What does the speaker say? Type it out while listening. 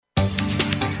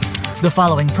The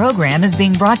following program is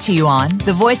being brought to you on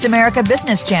the Voice America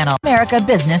Business Channel,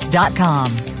 americabusiness.com.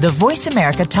 The Voice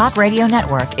America Talk Radio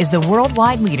Network is the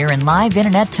worldwide leader in live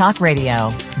Internet talk radio.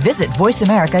 Visit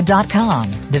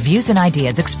voiceamerica.com. The views and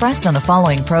ideas expressed on the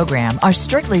following program are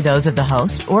strictly those of the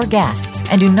host or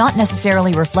guests and do not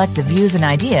necessarily reflect the views and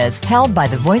ideas held by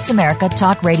the Voice America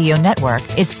Talk Radio Network,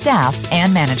 its staff,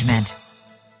 and management.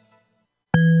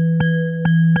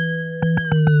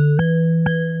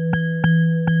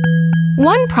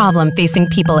 One problem facing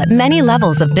people at many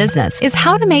levels of business is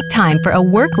how to make time for a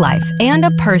work life and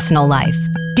a personal life.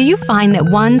 Do you find that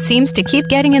one seems to keep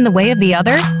getting in the way of the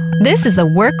other? This is the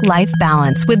Work-Life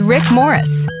Balance with Rick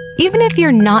Morris. Even if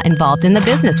you're not involved in the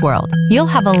business world, you'll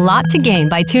have a lot to gain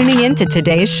by tuning in to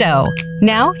today's show.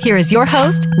 Now, here is your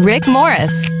host, Rick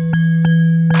Morris.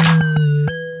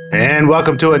 And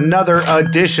welcome to another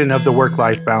edition of the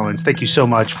Work-Life Balance. Thank you so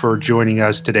much for joining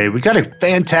us today. We've got a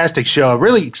fantastic show.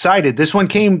 Really excited. This one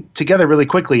came together really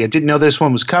quickly. I didn't know this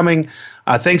one was coming.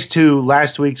 Thanks to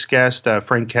last week's guest,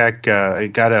 Frank Keck. I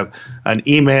got an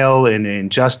email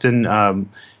and Justin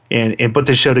and put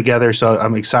this show together. So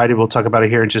I'm excited. We'll talk about it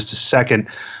here in just a second.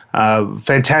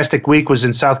 Fantastic week. Was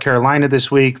in South Carolina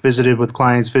this week. Visited with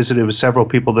clients. Visited with several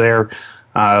people there.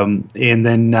 And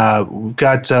then we've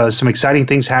got some exciting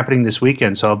things happening this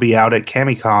weekend. So I'll be out at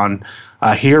CamiCon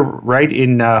here right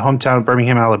in hometown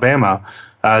Birmingham, Alabama.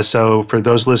 So for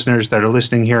those listeners that are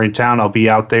listening here in town, I'll be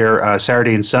out there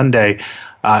Saturday and Sunday.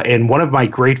 And one of my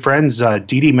great friends,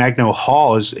 Dee Dee Magno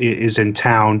Hall, is in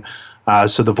town.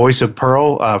 So the voice of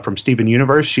Pearl from Steven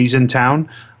Universe, she's in town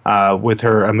with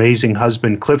her amazing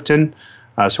husband, Clifton.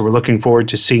 So we're looking forward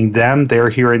to seeing them. They're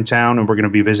here in town, and we're going to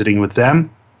be visiting with them.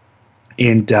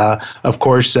 And, of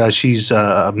course, she's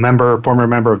a former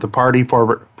member of the party,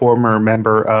 former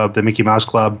member of the Mickey Mouse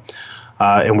Club.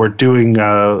 And we're doing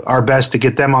our best to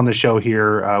get them on the show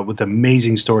here with the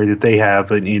amazing story that they have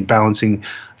in balancing,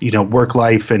 work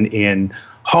life and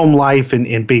home life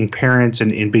and being parents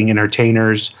and being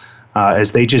entertainers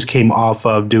as they just came off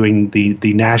of doing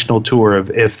the national tour of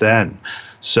If Then.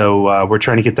 So we're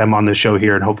trying to get them on the show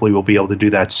here, and hopefully we'll be able to do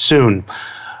that soon.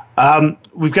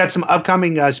 We've got some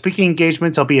upcoming speaking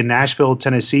engagements. I'll be in Nashville,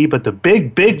 Tennessee. But the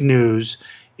big news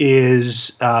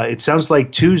is it sounds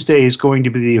like Tuesday is going to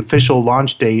be the official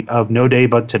launch date of No Day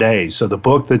But Today. So the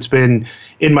book that's been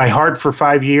in my heart for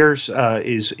 5 years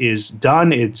is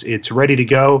done. It's ready to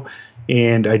go.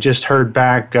 And I just heard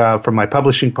back from my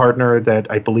publishing partner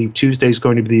that I believe Tuesday is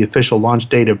going to be the official launch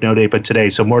date of No Day But Today.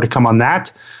 So more to come on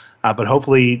that. But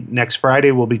hopefully next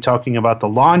Friday we'll be talking about the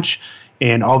launch.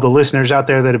 And all the listeners out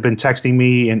there that have been texting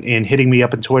me and hitting me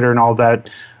up on Twitter and all that,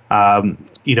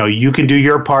 you can do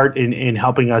your part in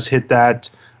helping us hit that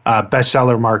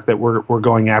bestseller mark that we're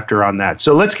going after on that.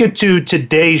 So let's get to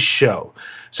today's show.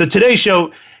 So today's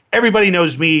show, everybody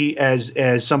knows me as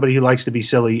somebody who likes to be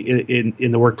silly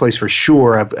in the workplace for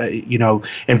sure.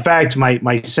 In fact,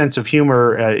 my sense of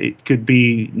humor it could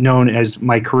be known as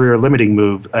my career limiting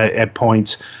move at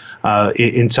points.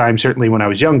 In time, certainly when I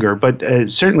was younger, but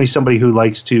certainly somebody who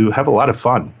likes to have a lot of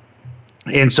fun.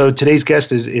 And so today's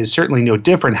guest is certainly no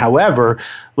different. However,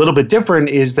 a little bit different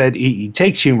is that he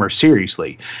takes humor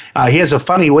seriously. He has a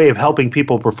funny way of helping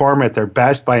people perform at their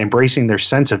best by embracing their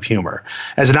sense of humor.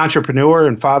 As an entrepreneur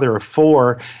and father of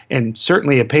 4, and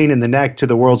certainly a pain in the neck to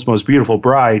the world's most beautiful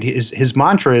bride, his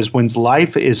mantra is, when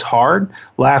life is hard,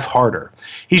 laugh harder.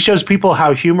 He shows people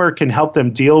how humor can help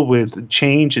them deal with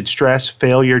change and stress,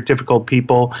 failure, difficult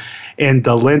people, and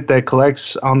the lint that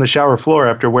collects on the shower floor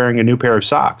after wearing a new pair of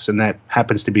socks. And that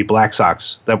happens to be black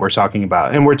socks that we're talking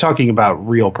about. And we're talking about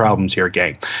real problems here,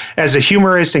 gang. As a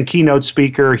humorist and keynote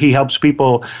speaker, he helps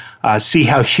people see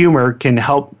how humor can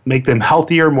help make them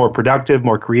healthier, more productive,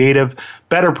 more creative,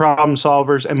 better problem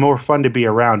solvers, and more fun to be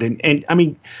around. And I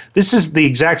mean, this is the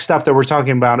exact stuff that we're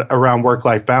talking about around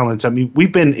work-life balance. I mean,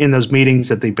 we've been in those meetings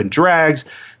that they've been drags,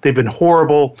 they've been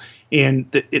horrible, and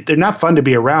they're not fun to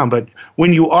be around. But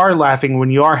when you are laughing, when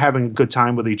you are having a good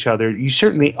time with each other, you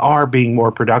certainly are being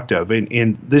more productive.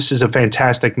 And this is a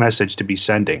fantastic message to be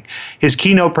sending. His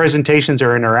keynote presentations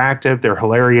are interactive, they're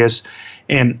hilarious,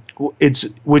 and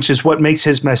which is what makes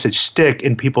his message stick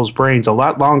in people's brains a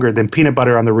lot longer than peanut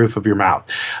butter on the roof of your mouth.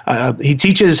 He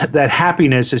teaches that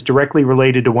happiness is directly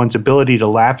related to one's ability to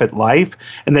laugh at life,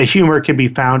 and that humor can be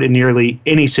found in nearly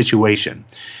any situation.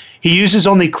 He uses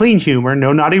only clean humor,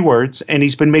 no naughty words, and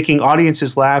he's been making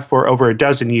audiences laugh for over a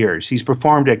dozen years. He's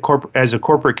performed as a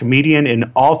corporate comedian in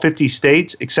all 50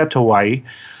 states except Hawaii,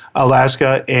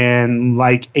 Alaska, and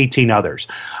like 18 others.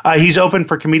 He's open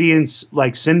for comedians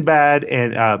like Sinbad,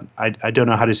 and I don't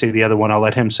know how to say the other one. I'll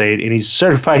let him say it. And he's a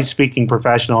certified speaking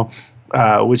professional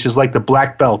which is like the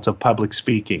black belt of public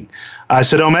speaking.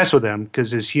 So don't mess with him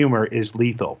because his humor is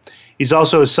lethal. He's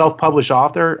also a self-published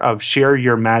author of Share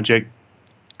Your Magic,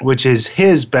 which is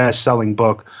his best-selling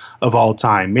book of all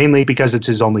time, mainly because it's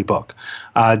his only book.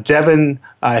 Devin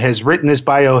has written this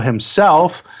bio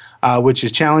himself, which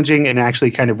is challenging and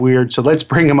actually kind of weird. So let's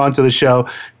bring him onto the show.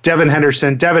 Devin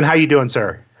Henderson. Devin, how you doing,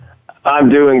 sir? I'm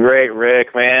doing great,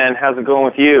 Rick, man. How's it going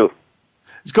with you?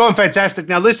 It's going fantastic.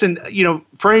 Now, listen,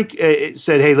 Frank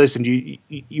said, hey, listen,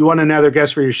 you want another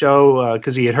guest for your show?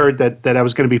 Because he had heard that I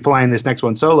was going to be flying this next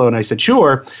one solo. And I said,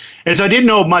 sure. And so I didn't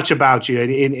know much about you.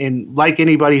 And like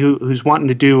anybody who's wanting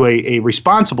to do a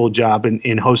responsible job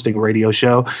in hosting a radio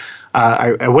show,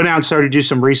 I went out and started to do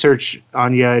some research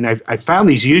on you. And I found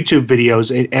these YouTube videos.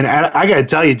 And I got to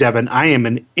tell you, Devin, I am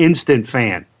an instant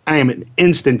fan. I am an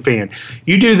instant fan.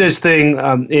 You do this thing,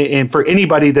 and for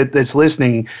anybody that's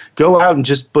listening, go out and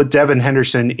just put Devin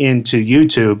Henderson into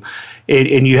YouTube,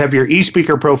 and you have your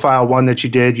eSpeaker profile, one that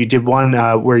you did. You did one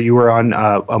where you were on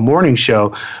a morning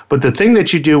show. But the thing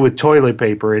that you do with toilet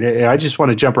paper, and I just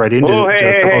want to jump right into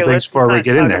a couple of things before we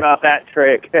get in there. About that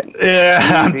trick.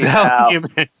 Yeah, I'm telling you,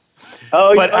 man.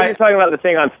 Oh, you're talking about the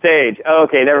thing on stage. Oh,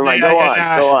 okay, never mind. Go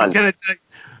on. I'm going to tell you.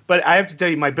 But I have to tell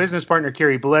you, my business partner,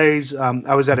 Carrie Blaze,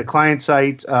 I was at a client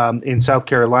site in South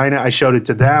Carolina. I showed it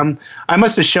to them. I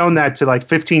must have shown that to like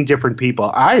 15 different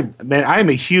people. I'm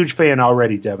a huge fan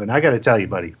already, Devin. I got to tell you,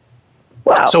 buddy.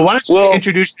 Wow. So why don't you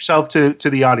introduce yourself to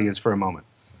the audience for a moment?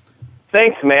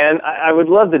 Thanks, man. I would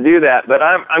love to do that, but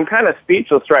I'm kind of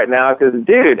speechless right now because,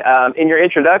 dude, in your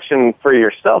introduction for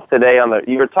yourself today,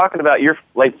 you were talking about your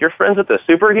friends with the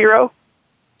superhero.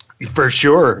 For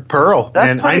sure. Pearl.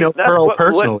 And I know Pearl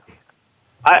personally.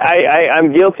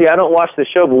 I'm guilty. I don't watch the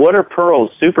show, but what are Pearl's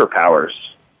superpowers?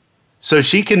 So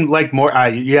she can more.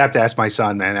 You have to ask my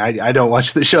son, man. I don't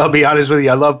watch the show. I'll be honest with you.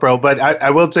 I love Pearl, but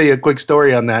I will tell you a quick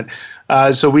story on that.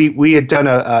 So we had done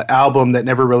a album that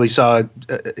never really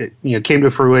came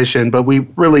to fruition, but we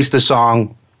released a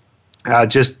song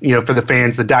just for the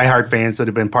fans, the diehard fans that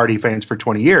have been party fans for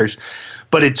 20 years.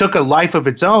 But it took a life of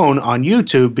its own on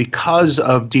YouTube because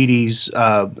of Dee Dee's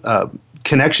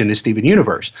connection to Steven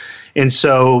Universe. And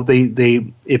so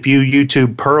if you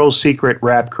YouTube Pearl's secret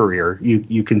rap career,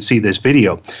 you can see this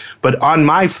video. But on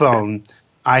my phone,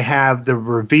 I have the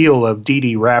reveal of Dee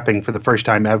Dee rapping for the first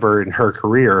time ever in her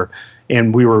career.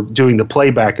 And we were doing the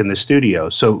playback in the studio.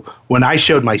 So when I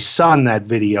showed my son that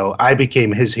video, I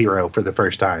became his hero for the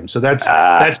first time. So that's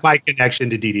my connection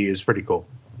to Dee Dee. Is pretty cool.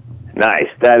 Nice.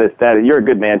 That is. You're a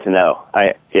good man to know.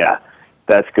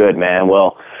 That's good, man.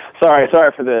 Well, sorry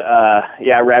for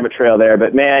the rabbit trail there,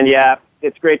 but man, yeah,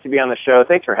 it's great to be on the show.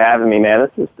 Thanks for having me,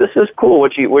 man. This is cool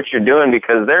what you're doing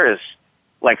because there is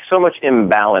like so much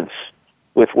imbalance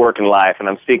with work and life, and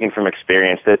I'm speaking from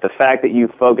experience. That the fact that you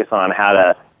focus on how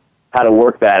to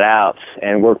work that out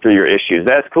and work through your issues,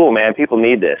 that's cool, man. People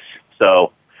need this.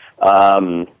 So.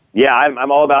 Yeah,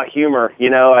 I'm all about humor.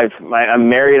 I'm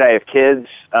married. I have kids.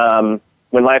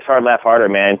 When life's hard, laugh harder,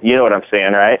 man. You know what I'm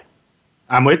saying, right?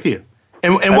 I'm with you.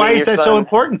 And why is that so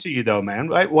important to you, though, man?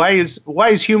 Why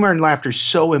is humor and laughter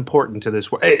so important to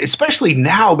this world, especially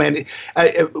now, man?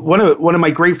 One of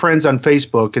my great friends on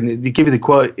Facebook, and to give you the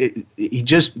quote, he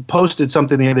just posted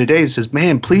something the other day. He says,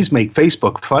 "Man, please make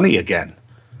Facebook funny again."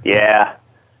 Yeah.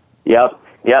 Yep.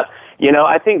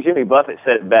 I think Jimmy Buffett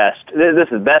said it best. This is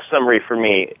the best summary for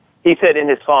me. He said in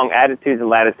his song Attitudes and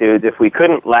Latitudes, if we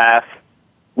couldn't laugh,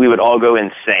 we would all go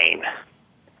insane.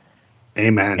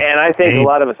 Amen. And I think a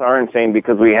lot of us are insane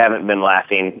because we haven't been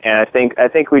laughing. And I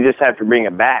think we just have to bring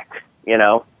it back, and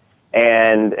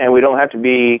we don't have to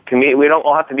be we don't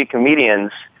all have to be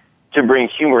comedians to bring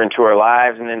humor into our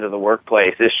lives and into the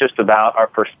workplace. It's just about our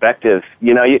perspective.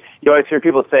 You always hear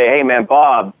people say, "Hey, man,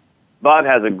 Bob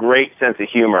has a great sense of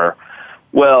humor."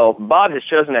 Well, Bob has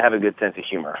chosen to have a good sense of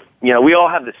humor. We all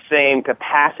have the same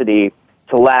capacity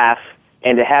to laugh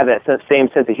and to have that same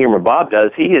sense of humor Bob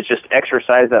does. He has just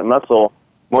exercised that muscle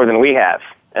more than we have.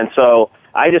 And so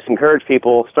I just encourage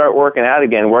people, start working out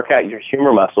again, work out your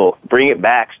humor muscle, bring it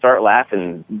back, start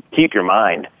laughing, keep your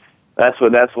mind. That's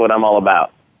what I'm all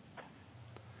about.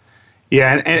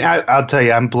 Yeah, and I'll tell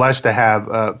you, I'm blessed to have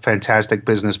a fantastic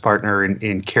business partner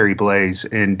in Carrie Blaze,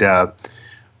 and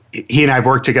he and I have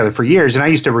worked together for years, and I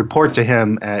used to report to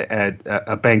him at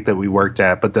a bank that we worked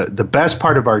at. But the best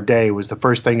part of our day was the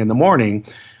first thing in the morning.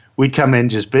 We'd come in,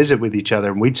 just visit with each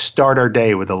other, and we'd start our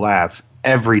day with a laugh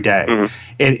every day.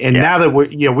 Mm-hmm. And now that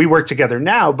we work together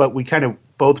now, but we kind of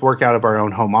both work out of our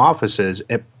own home offices,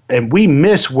 and we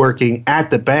miss working at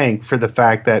the bank for the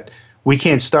fact that we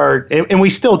can't start, and we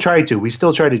still try to. We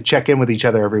still try to check in with each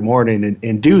other every morning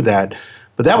and do that.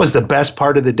 But that was the best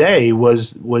part of the day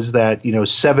was that,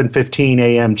 7:15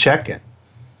 a.m. check-in.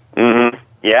 Mm-hmm.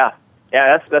 Yeah.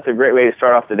 Yeah, that's a great way to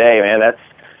start off the day, man.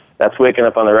 That's waking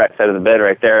up on the right side of the bed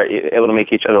right there, able to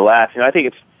make each other laugh. I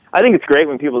think it's great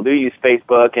when people do use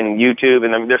Facebook and YouTube,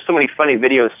 and there's so many funny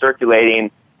videos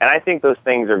circulating, and I think those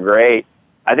things are great.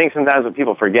 I think sometimes what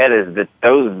people forget is that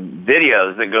those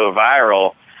videos that go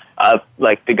viral,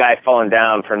 like the guy falling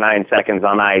down for 9 seconds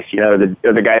on ice, or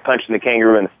the guy punching the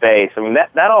kangaroo in the face. I mean,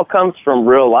 that all comes from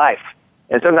real life.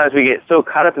 And sometimes we get so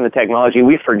caught up in the technology,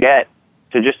 we forget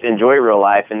to just enjoy real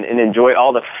life and enjoy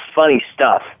all the funny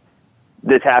stuff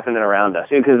that's happening around us,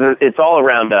 because it's all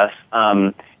around us.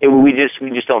 We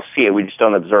just don't see it. We just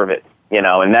don't observe it,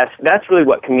 and that's really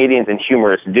what comedians and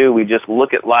humorists do. We just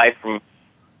look at life from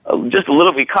just a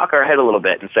little, we cock our head a little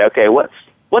bit and say, okay,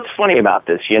 what's funny about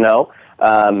this,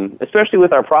 especially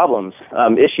with our problems,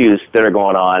 issues that are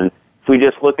going on. If we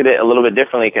just look at it a little bit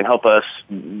differently, it can help us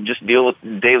just deal with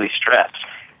daily stress.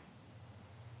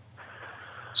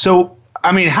 So,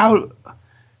 I mean,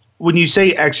 when you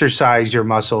say exercise your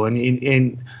muscle,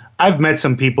 and I've met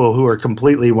some people who are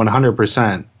completely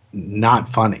 100% not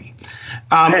funny.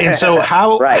 And so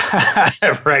how, right.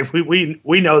 Right.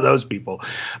 We know those people,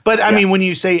 but I mean, when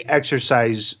you say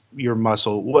exercise your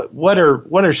muscle, what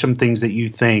are some things that you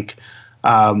think,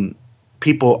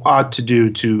 people ought to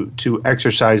do to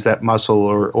exercise that muscle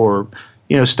or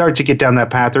start to get down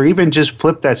that path, or even just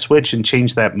flip that switch and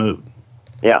change that mood?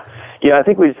 Yeah. Yeah, I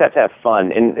think we just have to have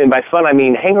fun. And by fun, I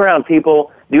mean hang around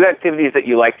people, do activities that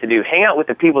you like to do, hang out with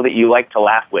the people that you like to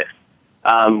laugh with.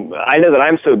 I know that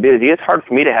I'm so busy, it's hard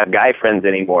for me to have guy friends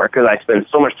anymore because I spend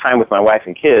so much time with my wife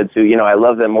and kids who, I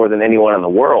love them more than anyone in the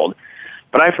world.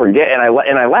 But I forget, and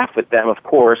I laugh with them, of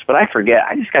course, but I forget,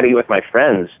 I just got to get with my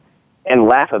friends and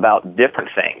laugh about different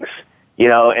things.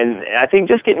 And I think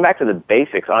just getting back to the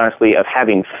basics, honestly, of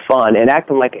having fun and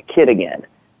acting like a kid again.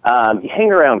 You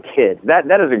hang around kids. That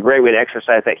is a great way to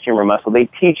exercise that humor muscle. They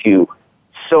teach you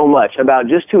so much about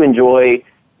just to enjoy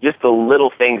just the little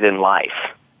things in life,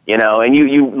 and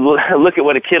you look at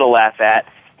what a kid will laugh at,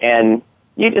 and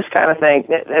you just kind of think,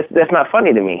 that's not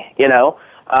funny to me,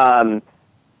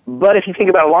 but if you think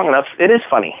about it long enough, it is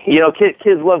funny.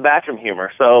 Kids love bathroom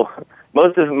humor, so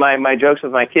most of my jokes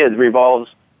with my kids revolves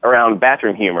around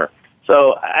bathroom humor.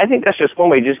 So I think that's just one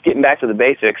way, just getting back to the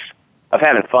basics of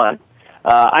having fun.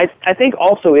 I think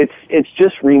also it's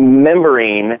just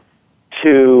remembering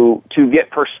to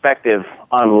get perspective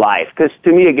on life. Because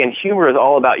to me, again, humor is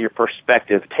all about your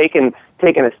perspective, taking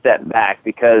a step back,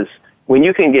 because when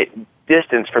you can get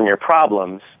distance from your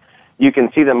problems, you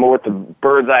can see them more with the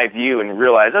bird's eye view and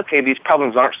realize, okay, these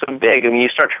problems aren't so big. And when you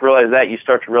start to realize that, you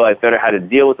start to realize better how to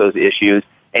deal with those issues.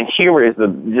 And humor is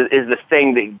the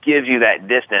thing that gives you that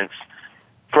distance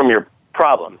from your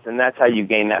problems, and that's how you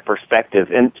gain that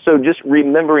perspective. And so just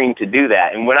remembering to do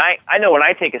that. And when I know when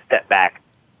I take a step back,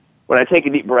 when I take a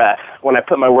deep breath, when I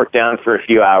put my work down for a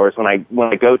few hours, when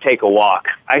I go take a walk,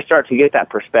 I start to get that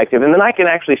perspective, and then I can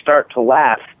actually start to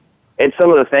laugh at some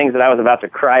of the things that I was about to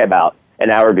cry about an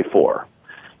hour before.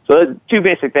 So 2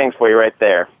 basic things for you right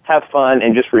there. Have fun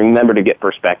and just remember to get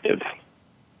perspective.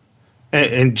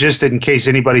 And just in case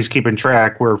anybody's keeping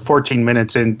track, we're 14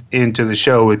 minutes into the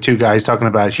show with 2 guys talking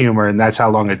about humor, and that's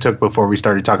how long it took before we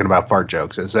started talking about fart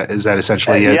jokes. Is that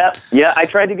essentially it? Yeah. I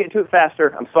tried to get to it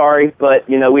faster. I'm sorry, but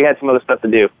we had some other stuff to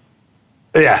do.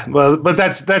 Yeah, well, but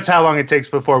that's how long it takes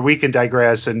before we can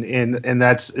digress, and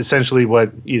that's essentially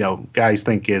what guys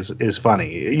think is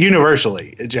funny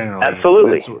universally, generally.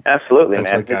 Absolutely, that's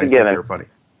man. What guys think are funny.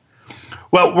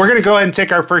 Well, we're going to go ahead and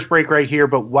take our first break right here,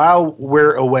 but while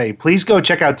we're away, please go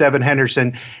check out Devin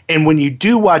Henderson. And when you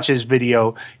do watch his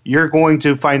video, you're going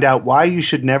to find out why you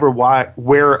should never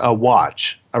wear a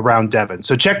watch around Devin.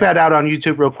 So check that out on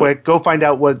YouTube real quick. Go find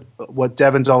out what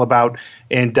Devin's all about.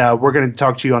 And we're going to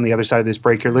talk to you on the other side of this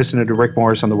break. You're listening to Rick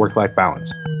Morris on the Work-Life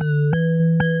Balance.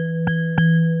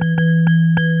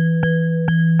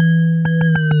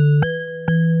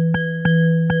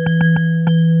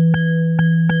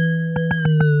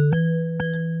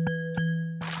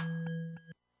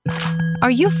 Are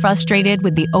you frustrated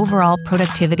with the overall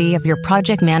productivity of your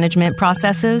project management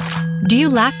processes? Do you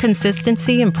lack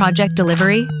consistency in project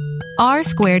delivery?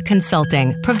 R²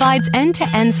 Consulting provides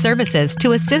end-to-end services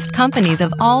to assist companies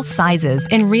of all sizes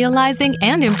in realizing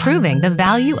and improving the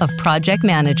value of project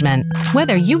management.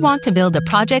 Whether you want to build a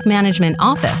project management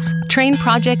office, train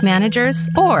project managers,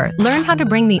 or learn how to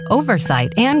bring the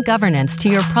oversight and governance to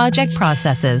your project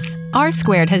processes,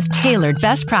 R² has tailored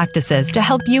best practices to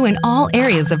help you in all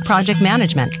areas of project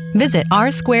management. Visit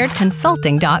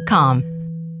r²consulting.com.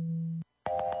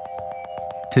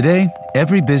 Today,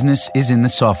 every business is in the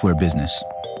software business.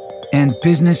 And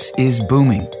business is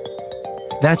booming.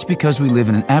 That's because we live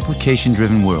in an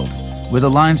application-driven world where the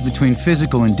lines between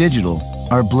physical and digital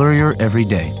are blurrier every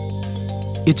day.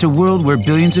 It's a world where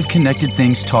billions of connected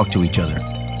things talk to each other,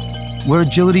 where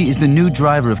agility is the new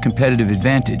driver of competitive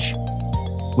advantage,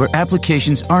 where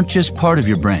applications aren't just part of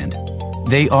your brand,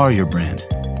 they are your brand.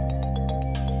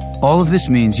 All of this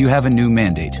means you have a new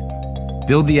mandate.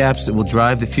 Build the apps that will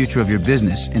drive the future of your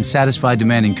business and satisfy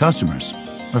demanding customers,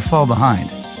 or fall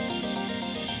behind.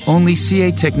 Only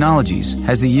CA Technologies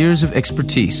has the years of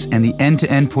expertise and the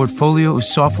end-to-end portfolio of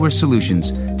software solutions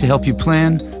to help you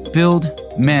plan, build,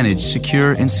 manage,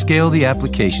 secure, and scale the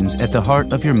applications at the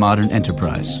heart of your modern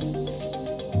enterprise.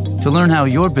 To learn how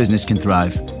your business can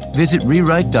thrive, visit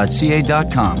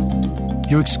rewrite.ca.com,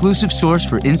 your exclusive source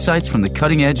for insights from the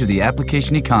cutting edge of the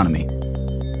application economy.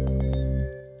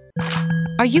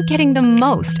 Are you getting the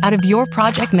most out of your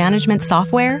project management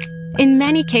software? In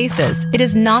many cases, it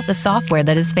is not the software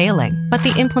that is failing, but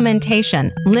the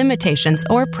implementation, limitations,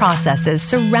 or processes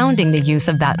surrounding the use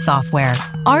of that software.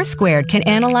 R² can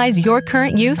analyze your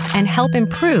current use and help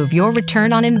improve your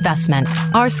return on investment.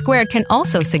 R² can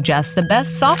also suggest the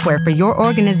best software for your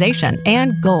organization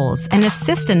and goals and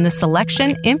assist in the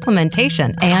selection,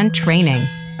 implementation, and training.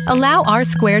 Allow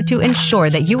R² to ensure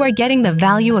that you are getting the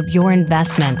value of your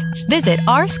investment. Visit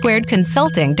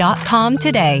r2consulting.com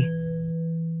today.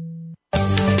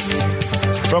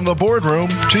 From the boardroom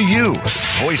to you,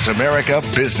 Voice America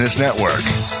Business Network.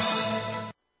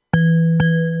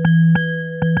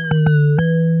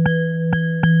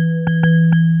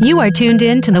 You are tuned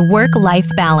in to the Work-Life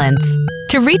Balance.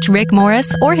 To reach Rick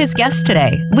Morris or his guest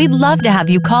today, we'd love to have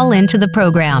you call in to the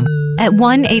program at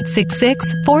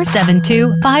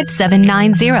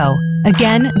 1-866-472-5790.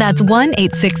 Again, that's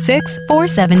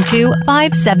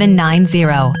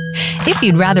 1-866-472-5790. If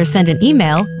you'd rather send an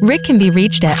email, Rick can be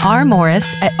reached at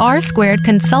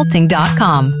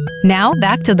rmorris@r2consulting.com. Now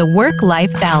back to the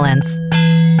Work-Life Balance.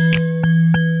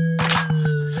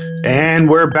 And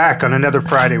we're back on another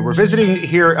Friday. We're visiting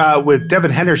here with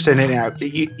Devin Henderson. And,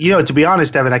 to be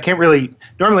honest, Devin, I can't really,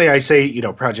 normally I say,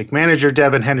 project manager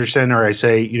Devin Henderson, or I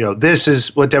say, this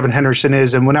is what Devin Henderson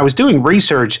is. And when I was doing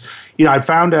research, I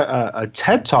found a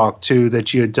TED Talk too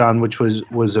that you had done, which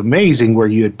was amazing, where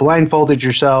you had blindfolded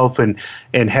yourself and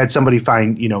had somebody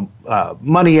find,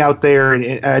 money out there.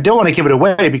 And I don't want to give it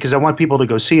away because I want people to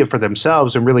go see it for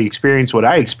themselves and really experience what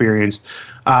I experienced.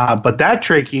 But that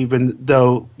trick, even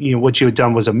though, what you had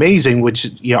done was amazing,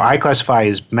 which, I classify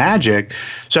as magic.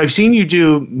 So I've seen you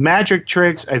do magic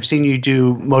tricks. I've seen you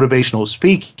do motivational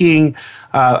speaking.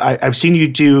 I've seen you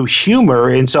do humor.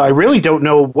 And so I really don't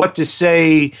know what to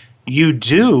say you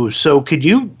do. So could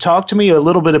you talk to me a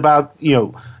little bit about,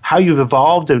 how you've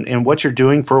evolved and what you're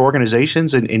doing for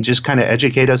organizations and just kind of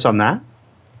educate us on that?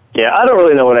 Yeah, I don't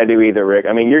really know what I do either, Rick.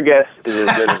 I mean, your guess is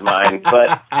as good as mine,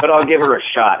 but I'll give her a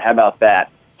shot. How about that?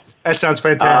 That sounds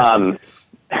fantastic.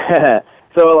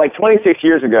 So like 26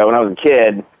 years ago when I was a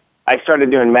kid, I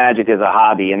started doing magic as a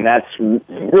hobby, and that's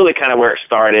really kind of where it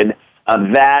started.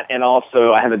 That, and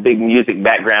also I have a big music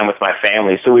background with my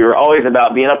family, so we were always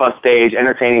about being up on stage,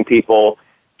 entertaining people,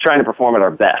 trying to perform at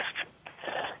our best.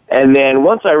 And then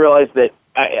once I realized that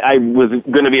I was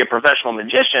going to be a professional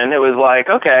magician, it was like,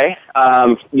 okay,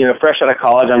 fresh out of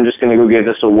college, I'm just going to go give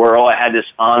this a whirl. I had this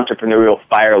entrepreneurial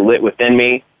fire lit within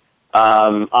me.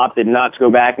 Opted not to go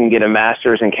back and get a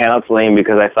master's in counseling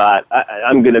because I thought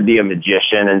I'm going to be a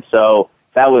magician. And so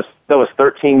that was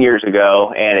 13 years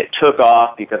ago, and it took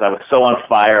off because I was so on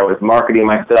fire. I was marketing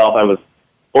myself. I was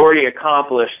already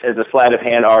accomplished as a sleight of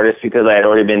hand artist because I had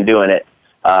already been doing it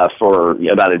for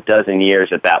about a dozen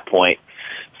years at that point.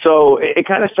 So it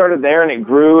kind of started there, and it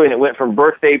grew, and it went from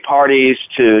birthday parties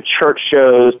to church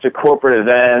shows to corporate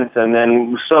events, and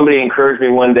then somebody encouraged me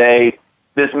one day,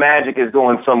 this magic is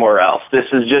going somewhere else. This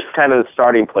is just kind of the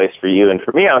starting place for you. And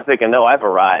for me, I was thinking, no, I've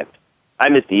arrived.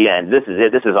 I'm at the end. This is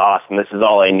it. This is awesome. This is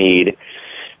all I need.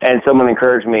 And someone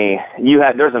encouraged me,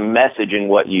 there's a message in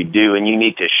what you do, and you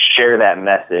need to share that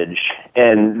message.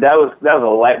 And that was a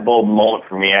light bulb moment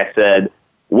for me. I said,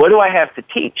 what do I have to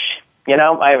teach?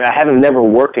 I haven't never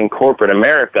worked in corporate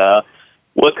America.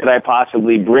 What could I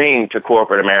possibly bring to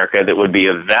corporate America that would be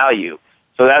of value?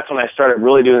 So that's when I started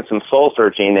really doing some soul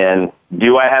searching in,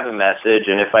 do I have a message?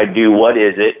 And if I do, what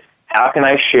is it? How can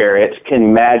I share it?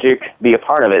 Can magic be a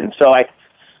part of it? And so I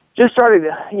just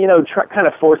started, kind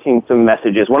of forcing some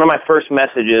messages. One of my first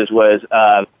messages was,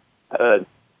 what was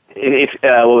it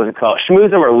called?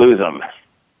 Schmooze 'em or lose 'em.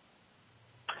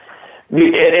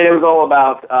 It was all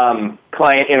about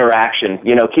client interaction,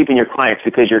 keeping your clients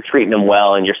because you're treating them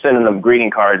well and you're sending them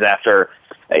greeting cards after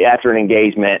after an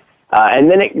engagement. And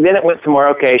then it went to more,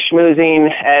 okay,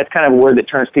 schmoozing, it's kind of a word that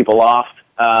turns people off,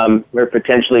 or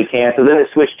potentially can. So then it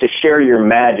switched to share your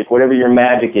magic, whatever your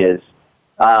magic is.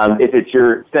 If it's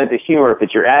your sense of humor, if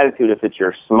it's your attitude, if it's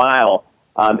your smile,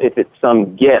 if it's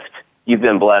some gift you've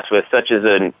been blessed with, such as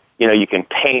you can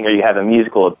paint, or you have a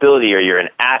musical ability, or you're an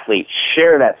athlete,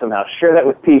 share that somehow. Share that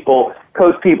with people,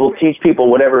 coach people, teach people,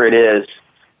 whatever it is,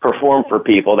 perform for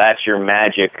people. That's your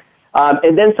magic.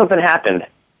 And then something happened.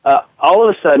 All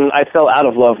of a sudden, I fell out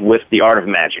of love with the art of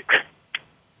magic.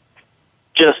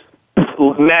 Just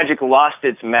magic lost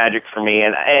its magic for me,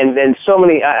 and so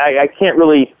many. I can't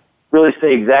really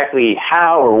say exactly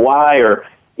how or why or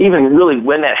even really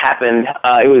when that happened.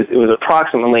 It was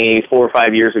approximately 4 or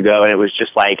 5 years ago, and it was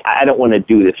just like, I don't want to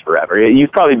do this forever.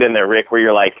 You've probably been there, Rick, where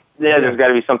you're like, yeah, there's got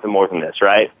to be something more than this,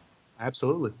 right?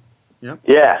 Absolutely. Yep.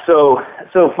 Yeah. So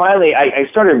finally, I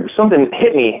started. Something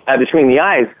hit me between the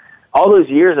eyes. All those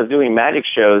years of doing magic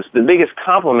shows, the biggest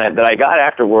compliment that I got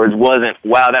afterwards wasn't,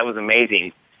 wow, that was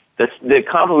amazing. The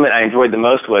compliment I enjoyed the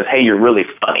most was, hey, you're really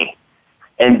funny.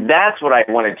 And that's what I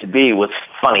wanted to be, was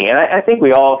funny. And I think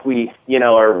we all, if we,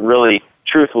 are really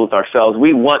truthful with ourselves,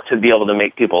 we want to be able to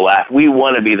make people laugh. We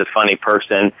want to be the funny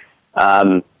person,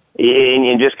 and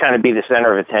just kind of be the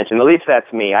center of attention. At least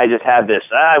that's me. I just have this,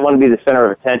 I want to be the center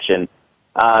of attention.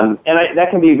 That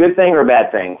can be a good thing or a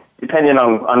bad thing, depending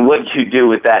on what you do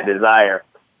with that desire.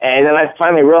 And then I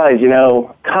finally realized,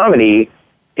 comedy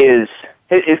is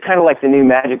kind of like the new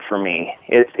magic for me.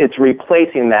 It's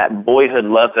replacing that boyhood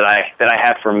love that I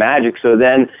have for magic. So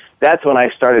then that's when I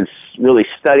started really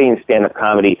studying stand-up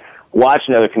comedy,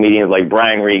 watching other comedians like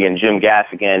Brian Regan, Jim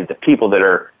Gaffigan, the people that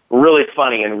are really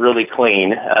funny and really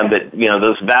clean, that,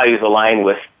 those values align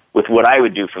with what I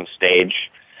would do from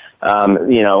stage.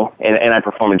 And I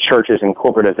perform in churches and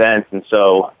corporate events. And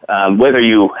so, whether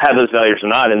you have those values or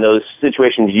not, in those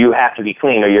situations, you have to be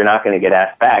clean or you're not going to get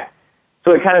asked back.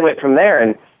 So it kind of went from there.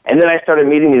 And then I started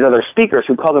meeting these other speakers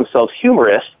who call themselves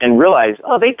humorists and realized,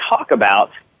 they talk about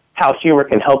how humor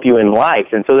can help you in life.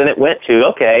 And so then it went to,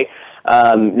 okay,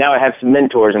 now I have some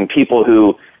mentors and people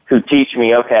who teach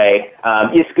me, okay,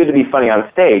 it's good to be funny on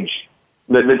stage,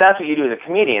 but that's what you do as a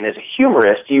comedian. As a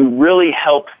humorist, you really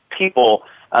help people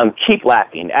keep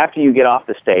laughing after you get off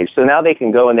the stage. So now they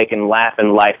can go and they can laugh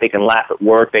in life. They can laugh at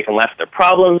work. They can laugh at their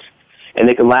problems, and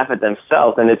they can laugh at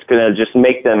themselves. And it's going to just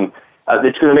make them,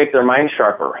 it's going to make their mind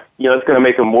sharper. It's going to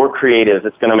make them more creative.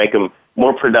 It's going to make them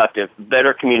more productive,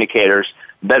 better communicators,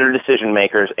 better decision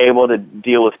makers, able to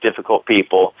deal with difficult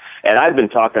people. And I've been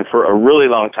talking for a really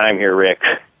long time here, Rick.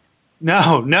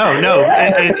 No.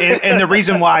 And the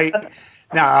reason why...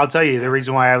 Now, I'll tell you, the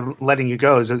reason why I'm letting you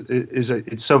go is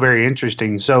it's so very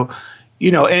interesting. So,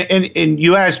 and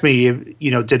you asked me, if,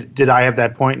 did I have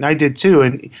that point? And I did too.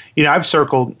 And, I've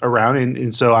circled around.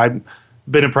 And so I've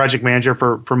been a project manager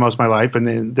for most of my life. And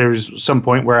then there's some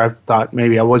point where I thought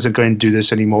maybe I wasn't going to do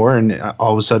this anymore. And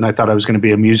all of a sudden I thought I was going to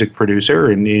be a music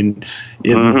producer. And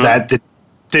that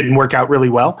didn't work out really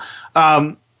well.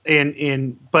 But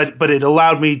it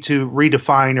allowed me to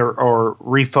redefine or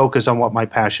refocus on what my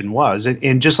passion was.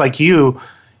 And just like you,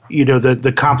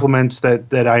 the compliments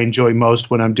that I enjoy most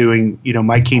when I'm doing,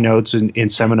 my keynotes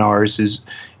and seminars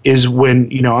is when,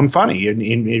 I'm funny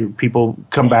and people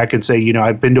come back and say,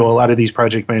 I've been to a lot of these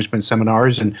project management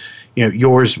seminars and,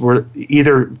 yours were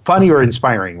either funny or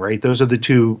inspiring, right? Those are the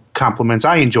two compliments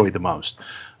I enjoy the most.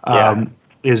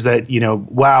 Is that,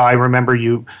 wow, I remember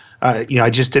you. I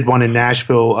just did one in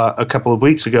Nashville a couple of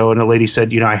weeks ago, and a lady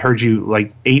said, I heard you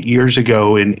like 8 years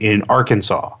ago in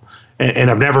Arkansas,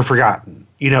 and I've never forgotten.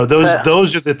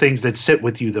 Those are the things that sit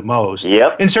with you the most.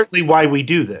 Yep. And certainly why we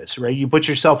do this, right? You put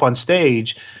yourself on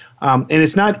stage, and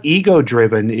it's not ego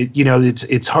driven.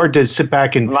 It's hard to sit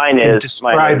back and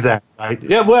describe that. Right?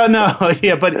 Yeah. Well, no.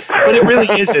 Yeah. But it really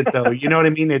isn't, though. You know what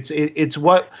I mean? It's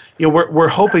what we're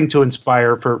hoping to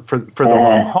inspire for the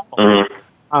long haul. Mm-hmm.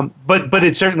 But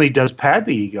it certainly does pad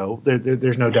the ego.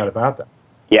 There's no doubt about that.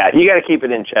 Yeah, you got to keep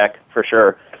it in check for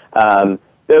sure.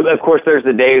 Of course, there's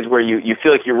the days where you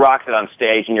feel like you rocked it on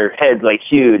stage and your head's like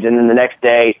huge, and then the next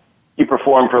day you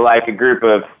perform for like a group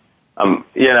of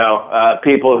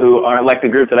people who aren't like the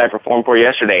group that I performed for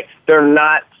yesterday. They're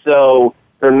not so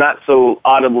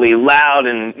audibly loud,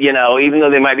 and even though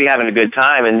they might be having a good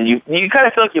time, and you kind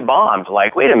of feel like you bombed.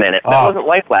 Like, wait a minute, that wasn't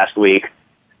like last week.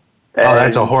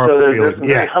 That's a horrible feeling. There's some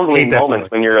very humbling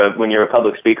moments when you're a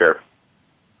public speaker.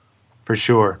 For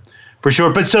sure.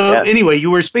 But anyway, you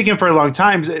were speaking for a long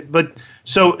time. But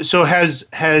so has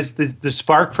the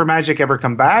spark for magic ever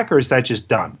come back, or is that just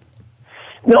done?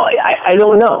 No, I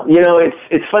don't know.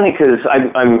 It's funny because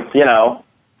I'm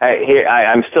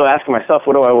I'm still asking myself,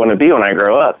 what do I want to be when I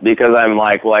grow up? Because I'm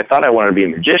like, well, I thought I wanted to be a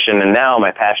magician, and now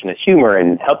my passion is humor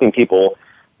and helping people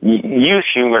use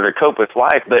humor to cope with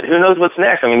life. But who knows what's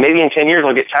next? I mean, maybe in 10 years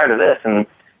I'll get tired of this, and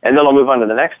then I'll move on to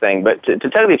the next thing. But to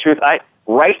tell you the truth,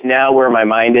 right now where my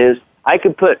mind is, I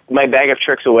could put my bag of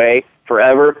tricks away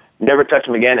forever, never touch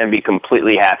them again, and be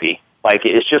completely happy. Like,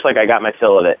 it's just like I got my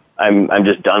fill of it. I'm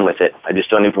just done with it. I just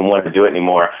don't even want to do it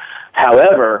anymore.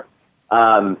 However,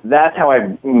 that's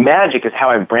how magic is how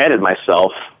I've branded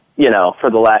myself, for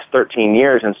the last 13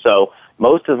 years. And so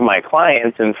most of my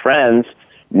clients and friends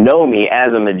know me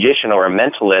as a magician or a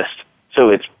mentalist. So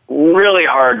it's really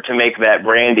hard to make that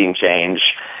branding change.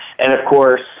 And of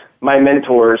course, my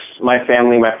mentors, my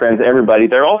family, my friends, everybody,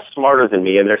 they're all smarter than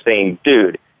me. And they're saying,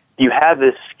 dude, you have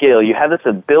this skill, you have this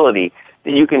ability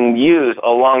that you can use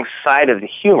alongside of the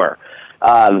humor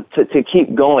to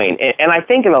keep going. And I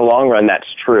think in the long run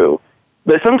that's true.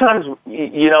 But sometimes,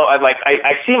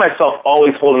 I see myself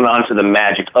always holding on to the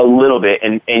magic a little bit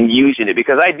and using it,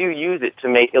 because I do use it to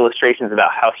make illustrations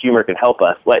about how humor can help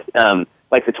us, like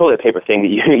the toilet paper thing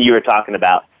that you were talking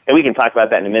about. And we can talk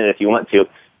about that in a minute if you want to.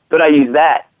 But I use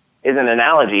that as an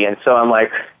analogy. And so I'm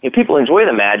like, if people enjoy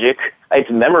the magic, it's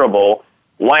memorable,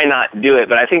 why not do it?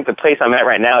 But I think the place I'm at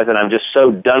right now is that I'm just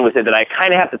so done with it that I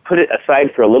kind of have to put it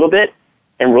aside for a little bit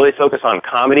and really focus on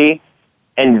comedy.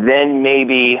 And then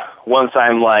maybe once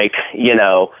I'm like,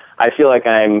 I feel like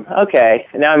I'm okay,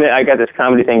 now I got this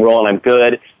comedy thing rolling, I'm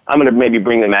good, I'm going to maybe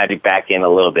bring the magic back in a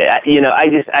little bit.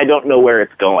 I don't know where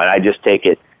it's going. I just take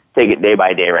it day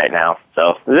by day right now.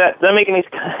 So does that make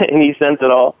any sense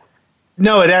at all?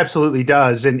 No, it absolutely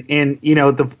does. And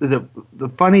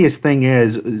the funniest thing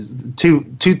is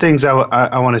two things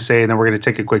I want to say, and then we're going to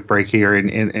take a quick break here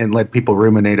and let people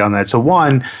ruminate on that. So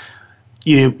one,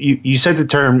 you said the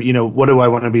term, what do I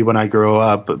want to be when I grow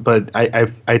up? But I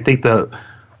think I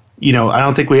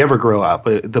don't think we ever grow up.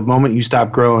 The moment you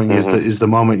stop growing is the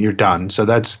moment you're done. So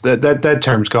that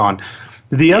term's gone.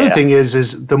 The other thing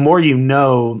is the more you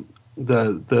know,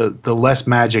 the less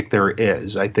magic there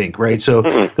is, I think, right? So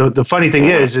the funny thing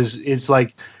is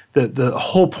like the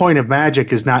whole point of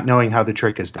magic is not knowing how the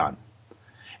trick is done.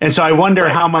 And so I wonder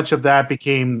how much of that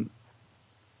became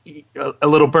a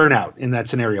little burnout in that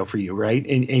scenario for you, right?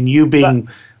 And you being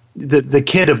the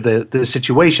kid of the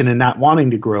situation and not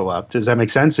wanting to grow up. Does that make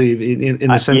sense? In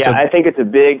the sense of, I think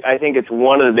it's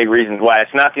one of the big reasons why.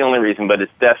 It's not the only reason, but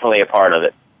it's definitely a part of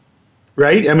it.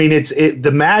 Right? I mean,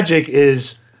 the magic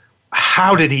is,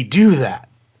 how did he do that?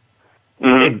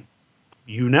 Mm-hmm. And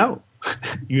you know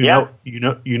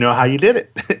how you did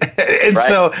it. And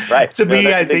to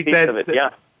me, I think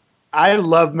that I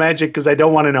love magic because I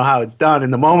don't want to know how it's done.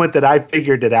 And the moment that I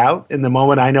figured it out, and the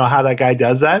moment I know how that guy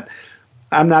does that,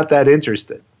 I'm not that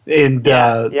interested. And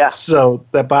so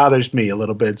that bothers me a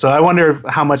little bit. So I wonder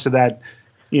how much of that,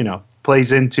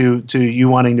 plays into you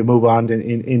wanting to move on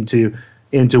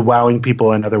into wowing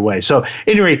people in other ways. So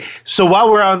anyway, while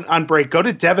we're on break, go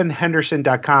to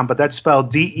devinhenderson.com, but that's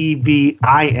spelled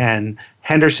DEVIN,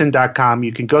 Henderson.com.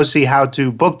 You can go see how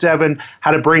to book Devin,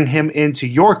 how to bring him into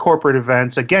your corporate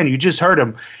events. Again, you just heard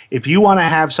him. If you want to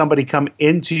have somebody come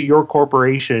into your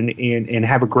corporation and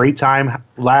have a great time,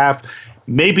 laugh,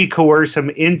 maybe coerce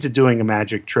him into doing a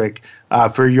magic trick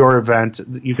for your event,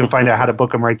 you can find out how to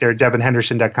book him right there at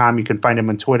devinhenderson.com. You can find him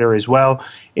on Twitter as well.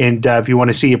 And if you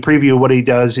want to see a preview of what he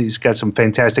does, he's got some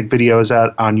fantastic videos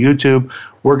out on YouTube.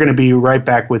 We're going to be right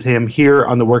back with him here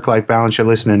on the Work-Life Balance. You're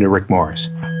listening to Rick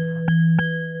Morris.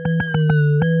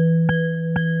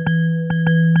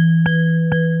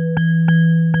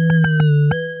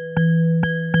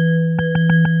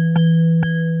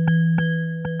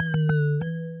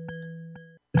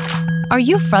 Are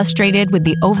you frustrated with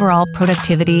the overall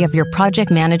productivity of your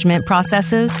project management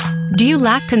processes? Do you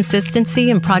lack consistency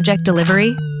in project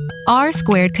delivery?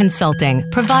 R² Consulting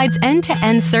provides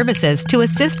end-to-end services to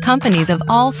assist companies of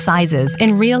all sizes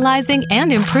in realizing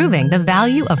and improving the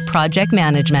value of project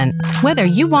management. Whether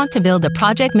you want to build a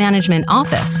project management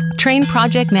office, train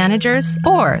project managers,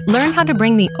 or learn how to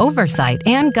bring the oversight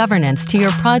and governance to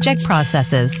your project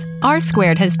processes,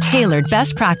 R² has tailored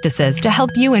best practices to help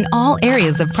you in all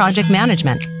areas of project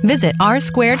management. Visit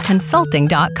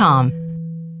r²consulting.com.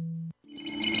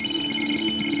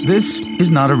 This is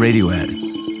not a radio ad.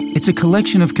 It's a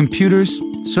collection of computers,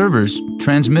 servers,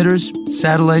 transmitters,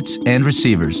 satellites, and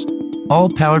receivers, all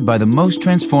powered by the most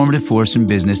transformative force in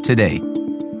business today,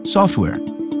 software.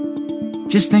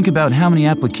 Just think about how many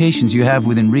applications you have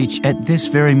within reach at this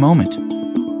very moment.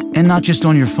 And not just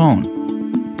on your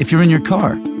phone. If you're in your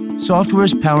car, software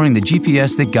is powering the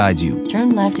GPS that guides you.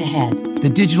 Turn left ahead. The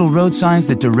digital road signs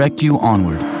that direct you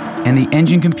onward. and the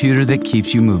engine computer that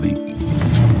keeps you moving.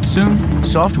 Soon,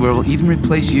 software will even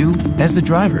replace you as the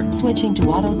driver. Switching to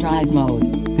auto drive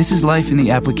mode. This is life in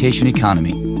the application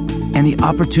economy, and the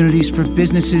opportunities for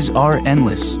businesses are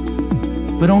endless,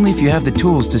 but only if you have the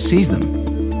tools to seize them.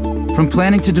 From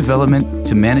planning to development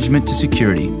to management to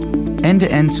security,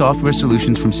 end-to-end software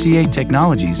solutions from CA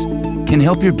Technologies can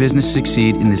help your business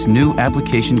succeed in this new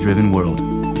application-driven world.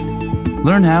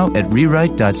 Learn how at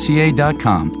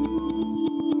rewrite.ca.com.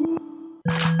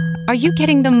 Are you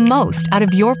getting the most out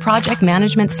of your project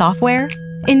management software?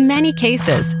 In many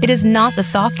cases, it is not the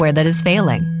software that is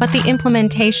failing, but the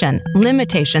implementation,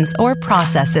 limitations, or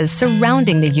processes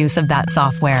surrounding the use of that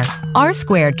software.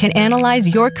 R² can analyze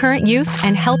your current use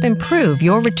and help improve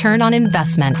your return on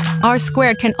investment.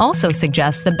 R² can also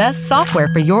suggest the best software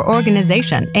for your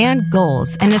organization and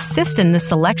goals and assist in the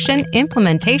selection,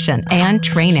 implementation, and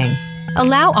training.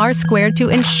 Allow R² to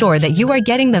ensure that you are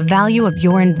getting the value of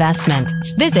your investment.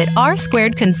 Visit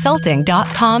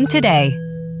r2consulting.com today.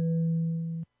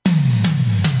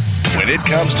 When it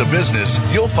comes to business,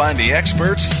 you'll find the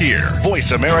experts here.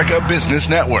 Voice America Business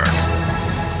Network.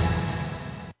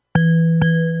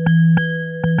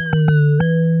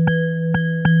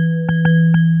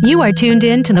 You are tuned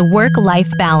in to the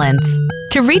Work-Life Balance.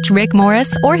 To reach Rick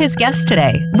Morris or his guest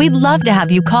today, we'd love to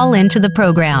have you call in to the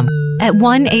program at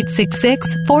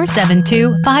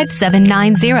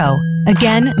 1-866-472-5790.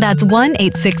 Again, that's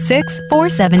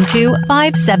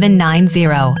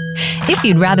 1-866-472-5790. If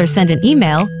you'd rather send an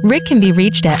email, Rick can be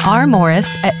reached at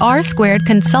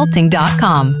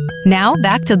rmorris@r2consulting.com. Now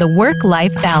back to the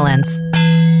Work-Life Balance.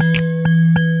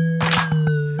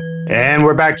 And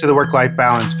we're back to the work-life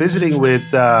balance, visiting with,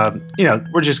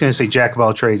 we're just going to say jack of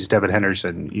all trades, Devin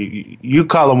Henderson. You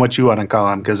call him what you want to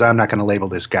call him, because I'm not going to label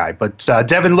this guy. But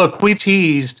Devin, look, we've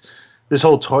teased this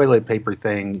whole toilet paper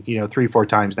thing, 3-4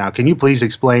 times now. Can you please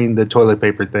explain the toilet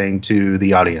paper thing to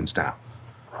the audience now?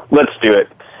 Let's do it.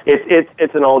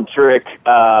 It's an old trick.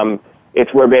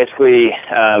 It's where basically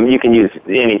you can use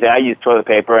anything. I use toilet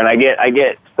paper, and I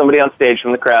get somebody on stage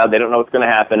from the crowd. They don't know what's going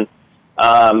to happen.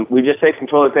 We just take some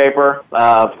toilet paper,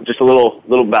 just a little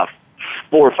about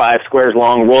 4 or 5 squares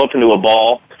long, roll up into a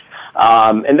ball,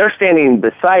 and they're standing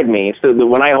beside me, so that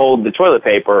when I hold the toilet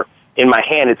paper in my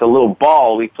hand, it's a little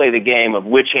ball. We play the game of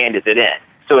which hand is it in.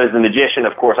 So as the magician,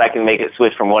 of course, I can make it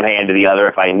switch from one hand to the other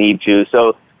if I need to.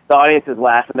 So the audience is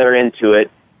laughing, they're into it.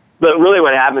 But really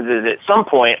what happens is at some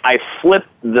point I flip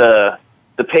the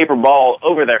paper ball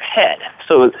over their head.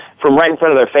 So from right in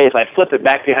front of their face, I flip it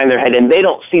back behind their head, and they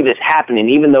don't see this happening,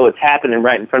 even though it's happening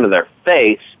right in front of their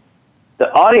face.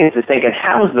 The audience is thinking,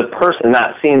 how is the person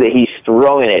not seeing that he's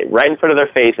throwing it right in front of their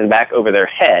face and back over their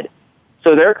head?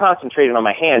 So they're concentrating on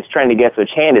my hands, trying to guess which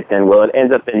hand it's in. Well, it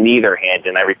ends up in neither hand,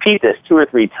 and I repeat this 2 or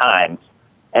 3 times.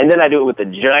 And then I do it with a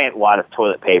giant wad of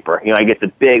toilet paper. I get the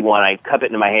big one, I cup it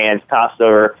into my hands, toss it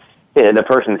over the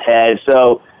person's head.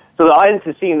 So the audience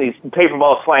is seeing these paper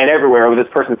balls flying everywhere over this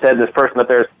person's head. This person up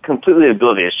there is completely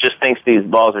oblivious, just thinks these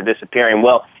balls are disappearing.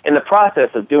 Well, in the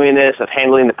process of doing this, of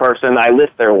handling the person, I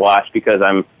lift their watch because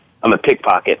I'm a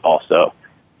pickpocket also.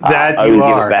 That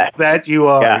you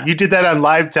are. Yeah. You did that on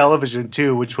live television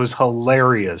too, which was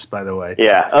hilarious, by the way.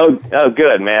 Yeah. Oh,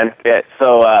 good, man. Yeah.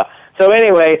 So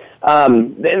anyway,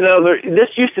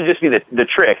 this used to just be the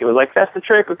trick. It was like, that's the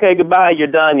trick. Okay, goodbye. You're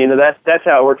done. That's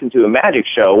how it works into a magic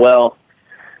show. Well,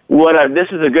 this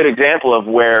is a good example of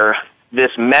where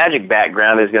this magic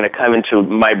background is going to come into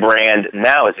my brand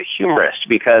now as a humorist,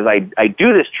 because I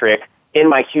do this trick in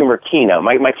my humor keynote.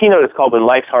 My keynote is called When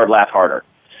Life's Hard, Laugh Harder.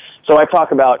 So I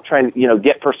talk about trying to,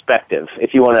 get perspective.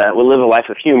 If you want to live a life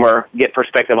of humor, get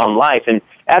perspective on life. And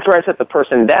after I set the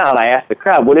person down, I ask the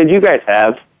crowd, what did you guys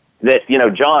have that,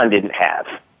 John didn't have?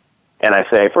 And I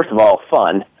say, first of all,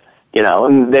 fun,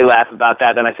 and they laugh about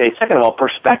that. Then I say, second of all,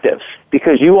 perspective,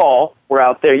 because you all were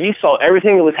out there. You saw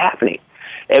everything that was happening.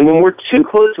 And when we're too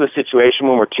close to a situation,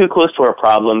 when we're too close to our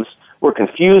problems, we're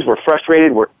confused, we're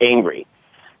frustrated, we're angry.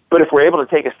 But if we're able to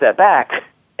take a step back,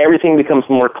 everything becomes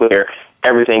more clear.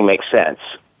 Everything makes sense.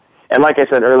 And like I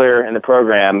said earlier in the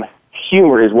program,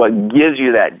 humor is what gives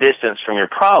you that distance from your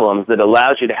problems that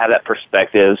allows you to have that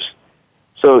perspective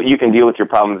so you can deal with your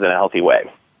problems in a healthy way.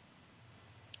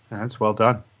 That's well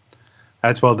done.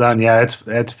 Yeah,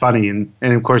 it's funny. And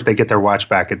of course, they get their watch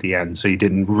back at the end, so you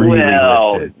didn't really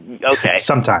lift it. Okay.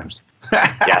 Sometimes.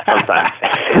 Yeah, sometimes.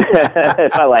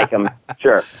 If I like them,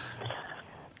 sure.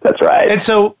 That's right. And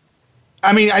so,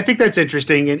 I think that's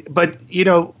interesting. But,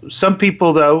 some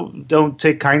people, though, don't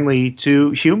take kindly to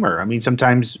humor.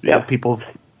 Sometimes people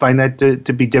find that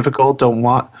to be difficult, don't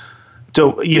want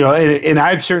So, you know, and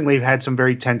I've certainly had some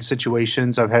very tense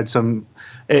situations. I've had some,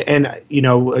 and, you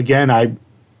know, again,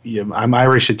 I'm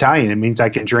Irish Italian. It means I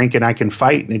can drink and I can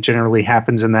fight, and it generally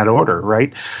happens in that order,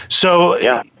 right? So,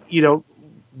 you know,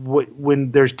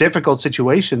 when there's difficult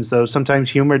situations, though, sometimes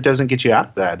humor doesn't get you out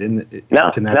of that.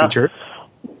 Can that be true?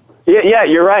 Yeah,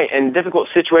 you're right. And difficult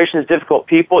situations, difficult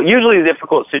people. Usually,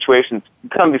 difficult situations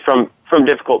come from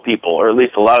difficult people, or at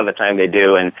least a lot of the time they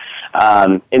do. And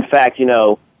in fact, you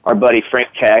know, our buddy Frank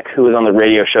Keck, who was on the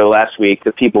radio show last week,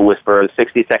 the People Whisperer, the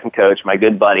 60-second coach, my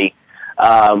good buddy.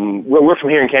 We're from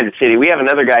here in Kansas City. We have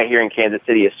another guy here in Kansas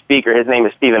City, a speaker. His name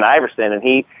is Stephen Iverson, and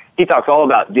he talks all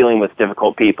about dealing with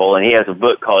difficult people. And he has a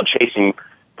book called Chasing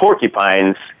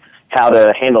Porcupines: How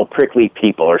to Handle Prickly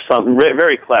People, or something.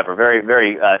 Very clever, very,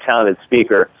 very talented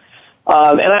speaker.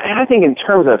 And I think in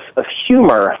terms of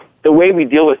humor, the way we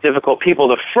deal with difficult people,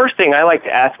 the first thing I like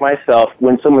to ask myself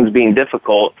when someone's being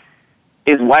difficult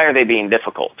is, why are they being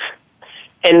difficult?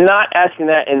 And not asking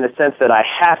that in the sense that I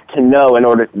have to know in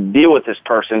order to deal with this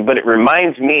person, but it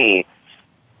reminds me,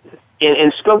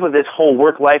 in scope of this whole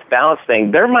work-life balance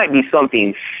thing, there might be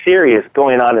something serious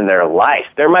going on in their life.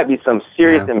 There might be some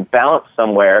serious imbalance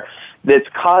somewhere that's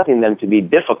causing them to be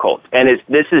difficult. And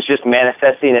this is just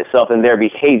manifesting itself in their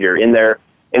behavior, in their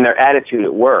attitude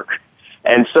at work.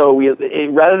 And so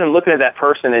rather than looking at that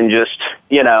person and just,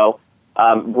 you know,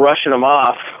 brushing them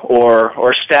off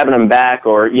or stabbing them back,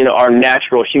 or, you know, our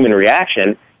natural human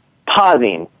reaction,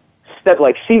 pausing,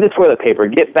 see the toilet paper,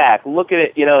 get back, look at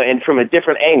it, you know, and from a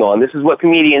different angle. And this is what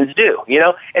comedians do, you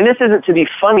know. And this isn't to be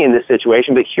funny in this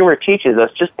situation, but humor teaches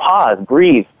us, just pause,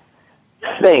 breathe,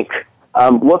 think,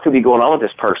 what could be going on with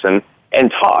this person, and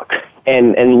talk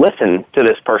and listen to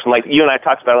this person. Like you and I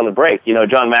talked about on the break, you know,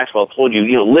 John Maxwell told you,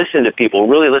 you know, listen to people,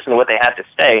 really listen to what they have to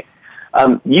say.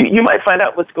 You might find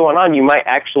out what's going on. You might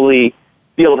actually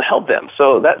be able to help them.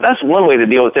 So that's one way to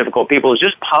deal with difficult people, is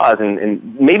just pause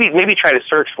and maybe try to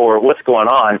search for what's going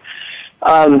on.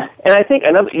 And I think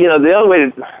the other way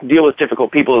to deal with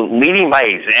difficult people is leading by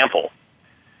example.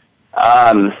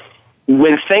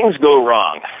 When things go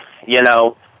wrong, you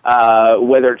know,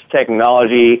 whether it's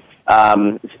technology,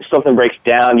 something breaks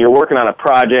down, you're working on a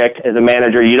project as a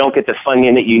manager, you don't get the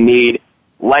funding that you need,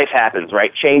 life happens,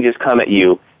 right? Changes come at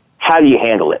you. How do you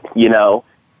handle it? You know,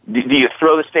 do you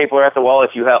throw the stapler at the wall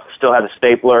if you still have a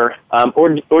stapler, or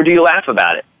do you laugh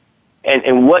about it?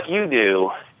 And what you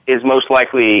do is most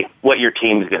likely what your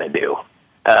team is going to do.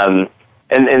 And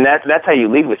that's how you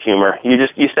lead with humor. You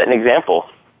set an example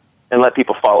and let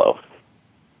people follow.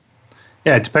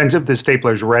 Yeah, it depends if the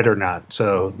stapler's red or not.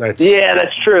 So that's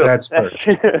true. That's first.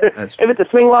 If it's a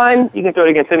swing line, you can throw it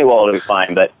against any wall; it'll be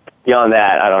fine. But beyond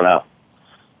that, I don't know.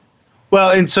 Well,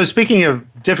 and so speaking of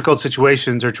difficult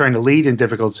situations, or trying to lead in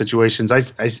difficult situations, I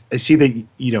see that,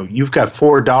 you know, you've got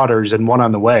 4 daughters and one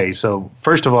on the way. So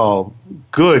first of all,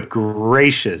 good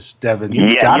gracious, Devin,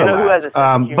 you've got to laugh.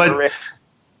 But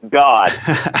God.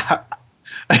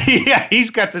 Yeah, he's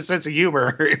got the sense of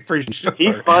humor for sure.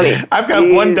 He's funny. I've got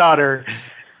one daughter.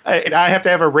 I have to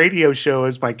have a radio show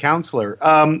as my counselor.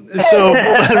 But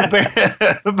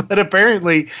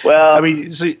apparently, well, I mean,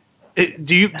 so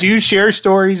do you share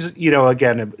stories? You know,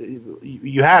 again,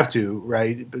 you have to,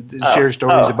 right? Share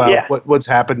stories about what's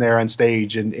happened there on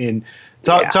stage, and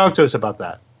talk to us about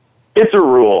that. It's a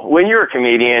rule. When you're a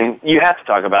comedian, you have to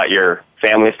talk about your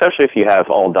family, especially if you have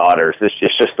all daughters. It's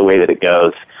just the way that it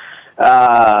goes.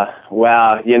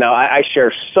 Wow, you know, I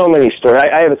share so many stories.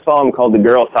 I have a song called the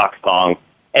Girl Talk Song,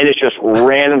 and it's just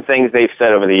random things they've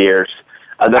said over the years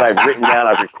that I've written down.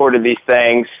 I've recorded these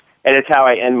things, and it's how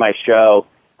I end my show.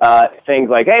 Things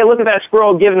like, hey, look at that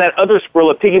squirrel giving that other squirrel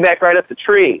a piggyback right up the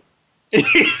tree. Wait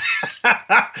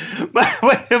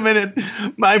a minute,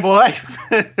 my wife.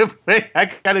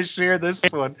 I gotta share this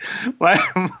one.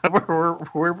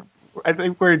 I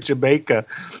think we're in Jamaica.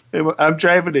 I'm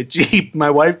driving a Jeep. My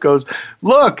wife goes,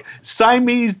 "Look,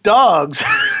 Siamese dogs."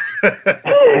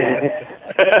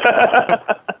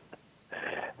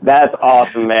 That's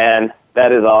awesome, man.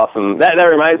 That is awesome. That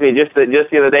reminds me. Just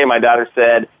the other day, my daughter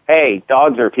said, "Hey,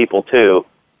 dogs are people too."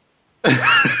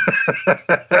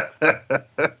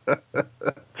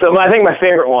 So I think my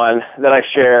favorite one that I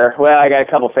share, well, I got a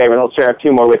couple favorites. I'll share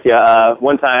 2 more with you.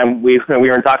 One time we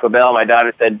were in Taco Bell. My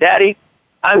daughter said, "Daddy,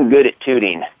 I'm good at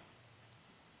tooting,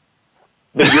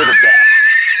 but you're the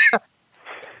best."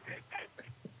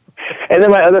 And then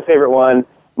my other favorite one,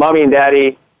 Mommy and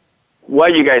Daddy, why are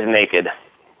you guys naked?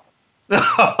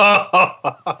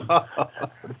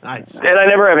 Nice. And I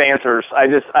never have answers. I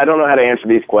don't know how to answer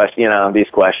these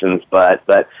questions, but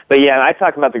yeah, I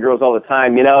talk about the girls all the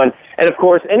time, you know, and of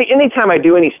course, anytime I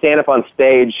do any stand-up on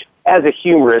stage, as a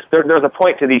humorist, there's a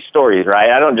point to these stories, right?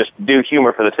 I don't just do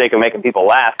humor for the sake of making people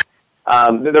laugh.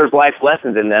 There's life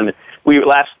lessons in them.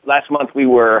 Last month we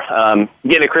were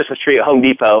getting a Christmas tree at Home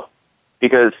Depot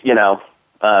because,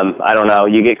 I don't know,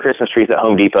 you get Christmas trees at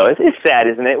Home Depot. It's sad,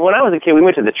 isn't it? When I was a kid, we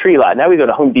went to the tree lot. Now we go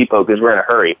to Home Depot because we're in a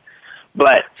hurry.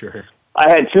 But sure. I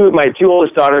had my two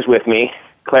oldest daughters with me,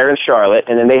 Claire and Charlotte,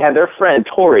 and then they had their friend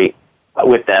Tori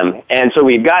with them. And so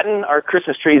we'd gotten our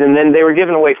Christmas trees, and then they were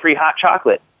giving away free hot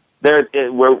chocolate there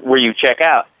where you check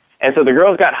out. And so the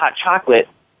girls got hot chocolate,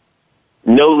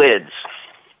 no lids.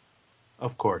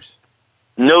 Of course.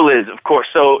 No lids, of course.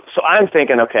 So I'm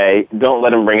thinking, okay, don't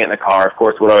let them bring it in the car. Of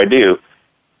course, what do?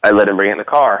 I let them bring it in the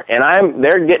car. And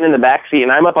they're getting in the back seat,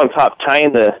 and I'm up on top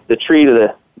tying the tree to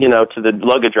the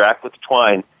luggage rack with the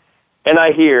twine. And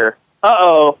I hear,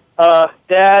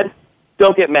 Dad,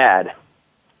 don't get mad.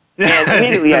 And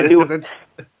immediately I knew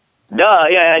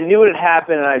I knew it had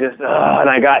happened, and I just, and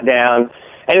I got down.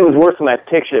 And it was worse than I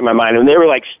pictured it in my mind. And they were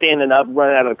like standing up,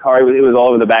 running out of the car. It was all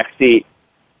over the back seat.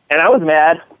 And I was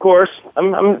mad, of course.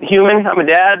 I'm human. I'm a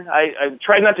dad. I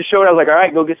tried not to show it. I was like, all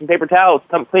right, go get some paper towels.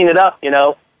 Come clean it up,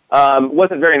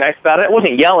 Wasn't very nice about it. I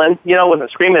wasn't yelling,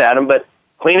 wasn't screaming at them, but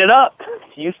clean it up.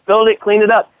 You spilled it, clean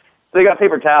it up. So they got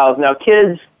paper towels. Now,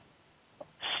 kids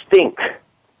stink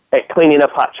at cleaning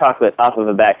up hot chocolate off of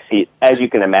a back seat, as you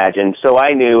can imagine. So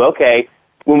I knew, okay,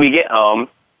 when we get home,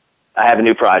 I have a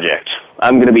new project.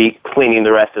 I'm going to be cleaning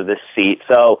the rest of this seat.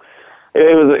 So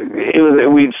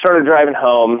we started driving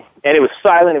home, and it was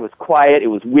silent, it was quiet, it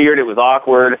was weird, it was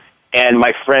awkward, and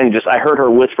my friend I heard her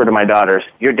whisper to my daughters,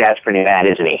 your dad's pretty mad,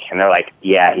 isn't he? And they're like,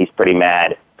 yeah, he's pretty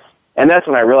mad. And that's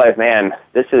when I realized, man,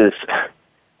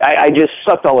 I just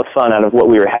sucked all the fun out of what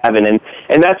we were having,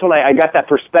 and that's when I got that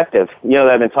perspective, that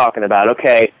I've been talking about.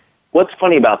 Okay, what's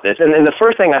funny about this? And the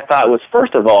first thing I thought was,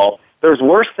 first of all, there's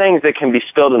worse things that can be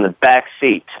spilled in the back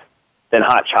seat than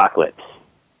hot chocolate.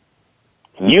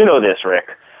 You know this, Rick.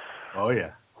 Oh,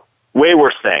 yeah. Way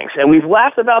worse things. And we've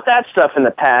laughed about that stuff in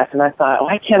the past, and I thought,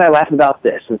 why can't I laugh about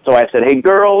this? And so I said, hey,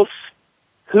 girls,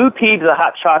 who peed the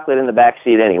hot chocolate in the back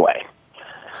seat anyway?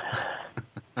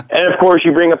 And, of course,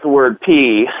 you bring up the word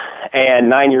pee,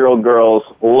 and 9-year-old girls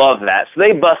love that. So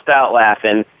they bust out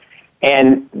laughing,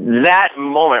 and that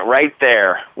moment right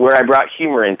there where I brought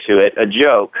humor into it, a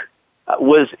joke,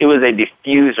 was a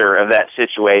diffuser of that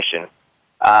situation.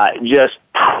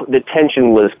 The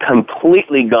tension was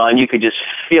completely gone. You could just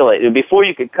feel it. Before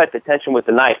you could cut the tension with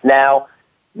a knife, now,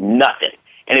 nothing.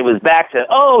 And it was back to,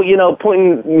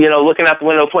 pointing, looking out the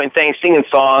window, pointing things, singing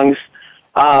songs.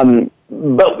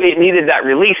 But it needed that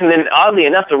release. And then, oddly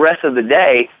enough, the rest of the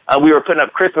day, we were putting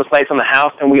up Christmas lights on the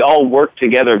house, and we all worked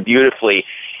together beautifully.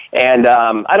 And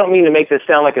I don't mean to make this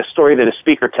sound like a story that a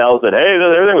speaker tells that, hey,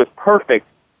 everything was perfect.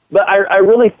 But I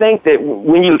really think that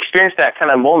when you experience that kind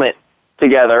of moment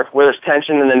together, where there's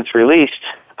tension and then it's released,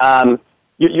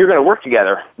 you're going to work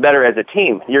together better as a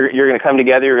team. You're going to come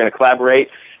together, you're going to collaborate,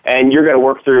 and you're going to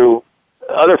work through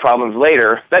other problems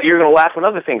later that you're going to laugh when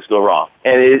other things go wrong.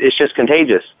 And it's just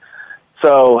contagious.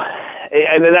 So,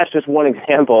 and that's just one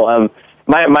example.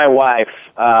 My wife,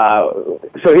 so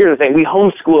here's the thing, we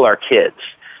homeschool our kids.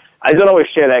 I don't always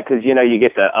share that because, you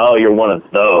get the, you're one of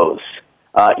those.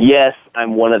 Yes,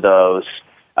 I'm one of those.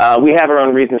 We have our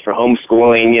own reasons for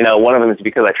homeschooling. One of them is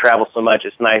because I travel so much.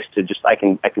 It's nice to I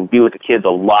can be with the kids a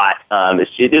lot.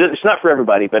 It's not for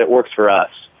everybody, but it works for us.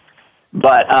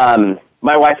 But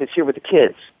my wife is here with the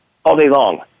kids all day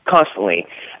long, constantly.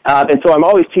 And so I'm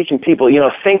always teaching people,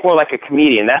 think more like a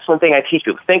comedian. That's one thing I teach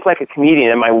people. Think like a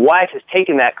comedian. And my wife has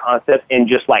taken that concept and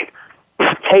just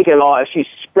taken it all. She's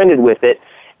sprinted with it.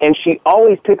 And she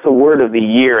always picks a word of the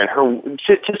year and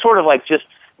to sort of just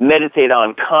meditate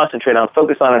on, concentrate on,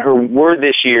 focus on it. Her word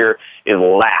this year is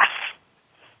laugh.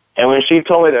 And when she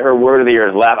told me that her word of the year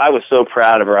is laugh, I was so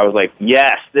proud of her. I was like,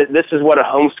 yes, this is what a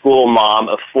homeschool mom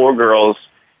of 4 girls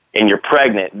and you're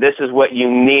pregnant. This is what you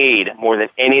need more than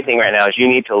anything right now is you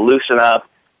need to loosen up,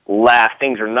 laugh.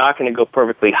 Things are not going to go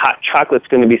perfectly. Hot chocolate's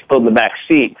going to be spilled in the back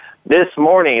seat. This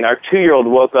morning, our 2-year-old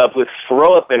woke up with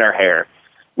throw up in her hair.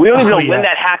 We don't even know when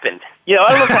that happened. I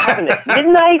don't know if it happened at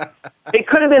midnight. It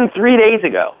could have been 3 days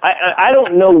ago. I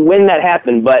don't know when that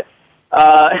happened, but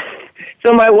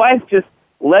so my wife just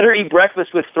let her eat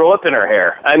breakfast with throw up in her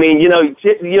hair. I mean, the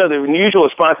usual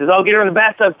response is, "Oh, get her in the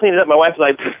bathtub, clean it up." My wife's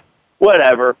like,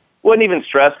 "Whatever." Wasn't even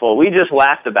stressful. We just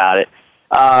laughed about it.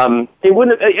 It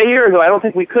wouldn't a year ago. I don't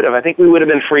think we could have. I think we would have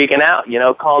been freaking out.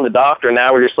 Calling the doctor.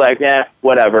 Now we're just like,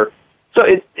 whatever. So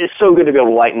it's so good to be able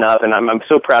to lighten up, and I'm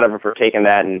so proud of her for taking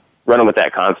that and running with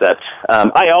that concept.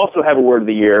 I also have a word of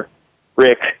the year,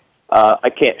 Rick. I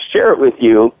can't share it with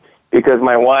you, because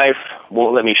my wife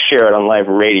won't let me share it on live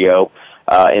radio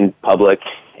in public,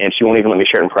 and she won't even let me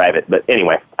share it in private. But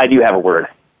anyway, I do have a word.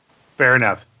 Fair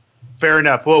enough. Fair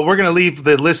enough. Well, we're going to leave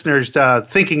the listeners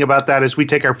thinking about that as we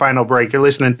take our final break. You're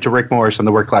listening to Rick Morris on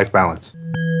the Work-Life Balance.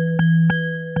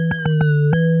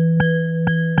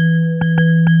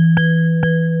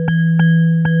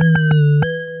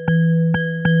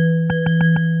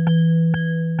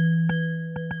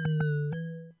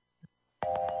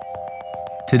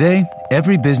 Today,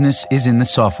 every business is in the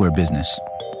software business.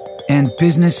 And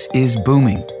business is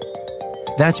booming.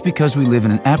 That's because we live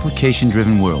in an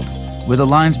application-driven world where the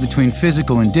lines between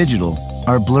physical and digital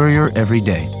are blurrier every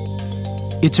day.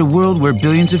 It's a world where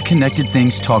billions of connected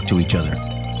things talk to each other,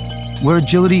 where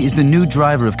agility is the new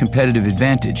driver of competitive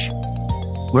advantage,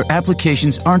 where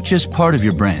applications aren't just part of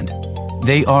your brand,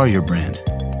 they are your brand.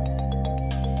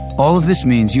 All of this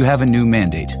means you have a new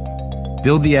mandate.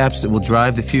 Build the apps that will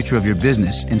drive the future of your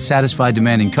business and satisfy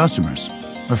demanding customers,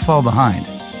 or fall behind.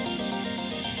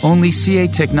 Only CA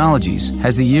Technologies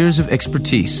has the years of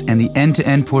expertise and the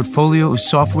end-to-end portfolio of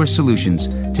software solutions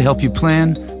to help you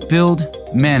plan, build,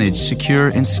 manage, secure,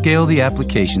 and scale the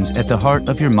applications at the heart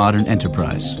of your modern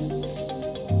enterprise.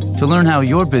 To learn how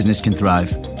your business can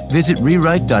thrive, visit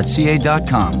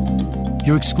rewrite.ca.com,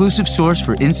 your exclusive source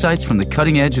for insights from the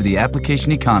cutting edge of the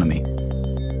application economy.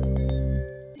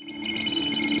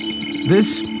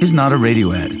 This is not a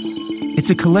radio ad.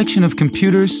 It's a collection of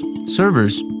computers,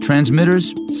 servers,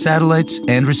 transmitters, satellites,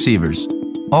 and receivers,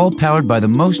 all powered by the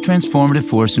most transformative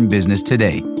force in business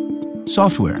today,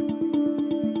 software.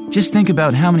 Just think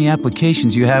about how many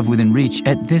applications you have within reach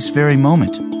at this very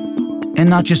moment. And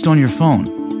not just on your phone.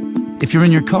 If you're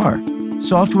in your car,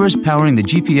 software is powering the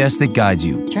GPS that guides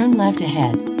you, Turn left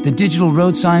ahead. the digital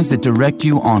road signs that direct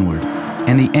you onward,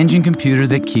 and the engine computer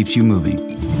that keeps you moving.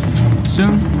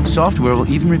 Soon, software will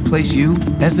even replace you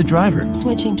as the driver.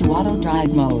 Switching to auto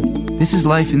drive mode. This is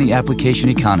life in the application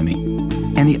economy,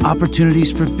 and the opportunities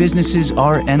for businesses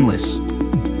are endless,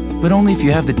 but only if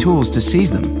you have the tools to seize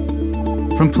them.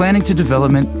 From planning to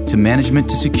development to management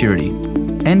to security,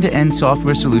 end-to-end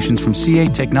software solutions from CA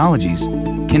Technologies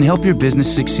can help your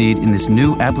business succeed in this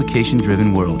new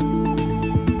application-driven world.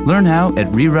 Learn how at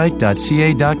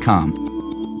rewrite.ca.com.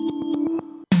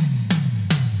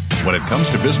 When it comes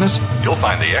to business, you'll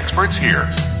find the experts here.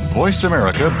 Voice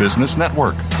America Business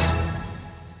Network.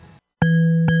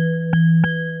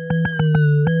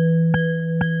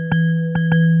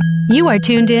 You are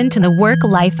tuned in to the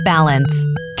Work-Life Balance.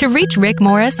 To reach Rick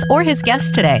Morris or his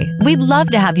guest today, we'd love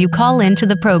to have you call in to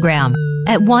the program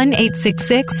at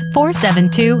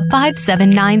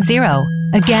 1-866-472-5790.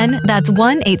 Again, that's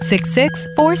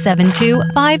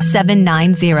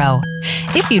 1-866-472-5790.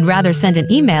 If you'd rather send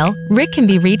an email, Rick can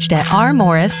be reached at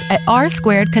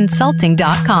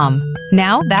rmorris@r2consulting.com.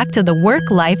 Now back to the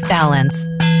Work-Life Balance.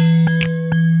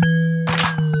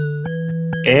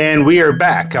 And we are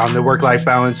back on the Work-Life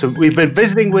Balance. So we've been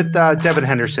visiting with Devin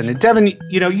Henderson. And Devin,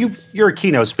 you're a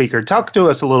keynote speaker. Talk to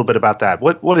us a little bit about that.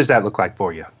 What does that look like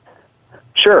for you?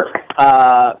 Sure.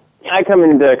 I come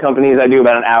into companies, I do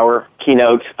about an hour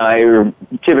keynote.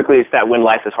 Typically, it's that When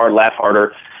Life is Hard, Laugh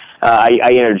Harder.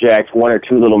 I interject one or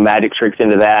two little magic tricks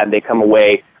into that. They come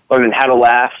away learning how to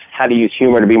laugh, how to use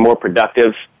humor to be more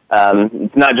productive.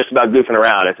 It's not just about goofing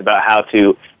around. It's about how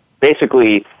to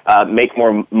basically make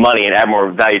more money and add more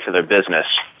value to their business.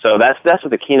 So that's what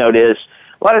the keynote is.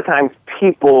 A lot of times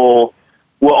people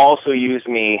will also use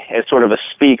me as sort of a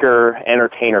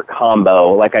speaker-entertainer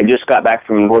combo. Like I just got back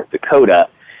from North Dakota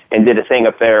and did a thing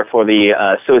up there for the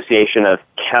Association of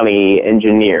County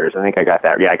Engineers. I think I got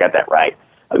that. Yeah, I got that right.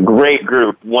 A great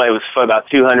group. It was for about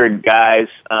 200 guys.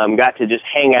 Got to just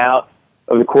hang out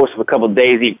over the course of a couple of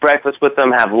days, eat breakfast with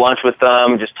them, have lunch with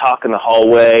them, just talk in the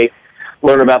hallway,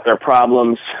 learn about their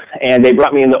problems. And they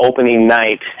brought me in the opening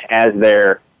night as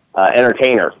their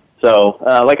entertainer. So,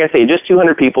 like I say, just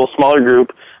 200 people, smaller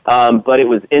group, but it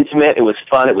was intimate, it was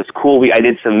fun, it was cool. I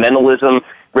did some mentalism,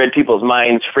 read people's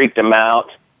minds, freaked them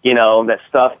out, that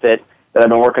stuff that I've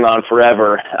been working on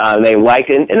forever. They liked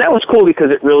it, and that was cool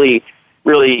because it really,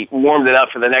 really warmed it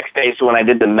up for the next day. So when I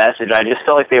did the message, I just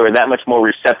felt like they were that much more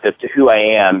receptive to who I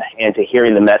am and to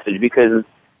hearing the message because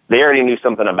they already knew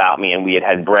something about me and we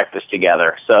had breakfast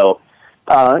together. So,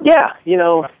 a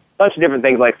bunch of different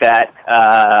things like that.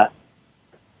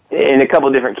 In a couple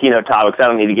of different keynote topics. I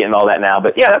don't need to get into all that now,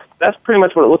 but yeah, that's pretty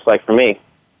much what it looks like for me.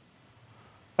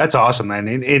 That's awesome, man.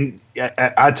 And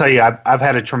I tell you, I've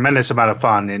had a tremendous amount of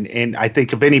fun, and I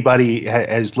think if anybody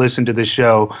has listened to this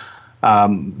show,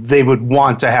 they would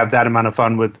want to have that amount of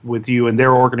fun with you and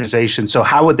their organization. So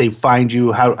how would they find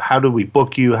you? How do we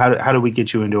book you? How do we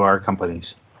get you into our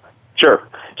companies? Sure.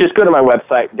 just go to my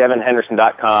website,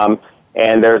 devinhenderson.com,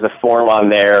 and there's a form on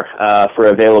there for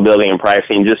availability and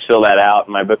pricing. Just fill that out,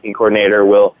 and my booking coordinator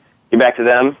will get back to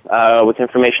them with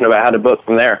information about how to book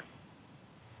from there.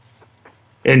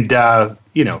 And,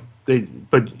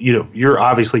 you're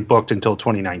obviously booked until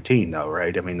 2019, though,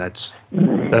 right? I mean, that's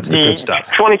the good stuff.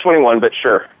 2021, but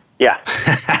sure. Yeah.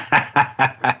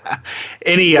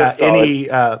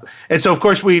 And so of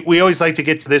course we always like to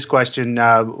get to this question.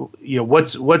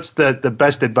 What's the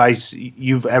best advice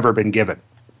you've ever been given?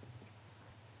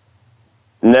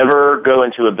 Never go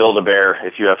into a Build-A-Bear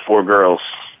if you have 4 girls.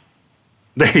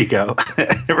 There you go.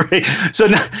 Right. So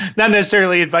not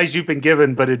necessarily advice you've been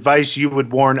given, but advice you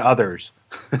would warn others.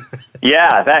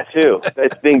 Yeah, that too.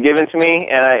 It's been given to me,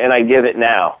 and I give it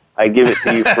now. I give it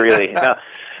to you freely. Now,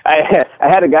 I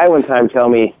had a guy one time tell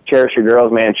me, cherish your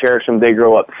girls, man, cherish them, they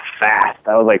grow up fast.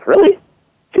 I was like, really?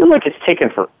 Feels like it's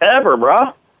taken forever,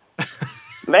 bro.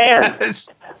 Man. It's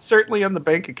certainly on the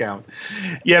bank account.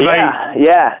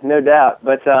 Yeah, no doubt.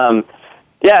 But, so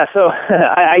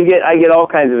I get all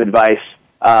kinds of advice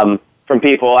from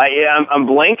people. I'm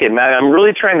blanking, man. I'm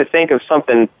really trying to think of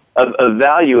something of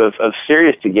value, of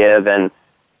serious to give, and,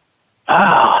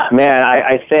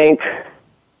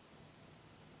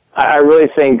 I really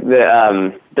think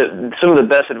that some of the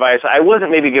best advice I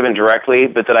wasn't maybe given directly,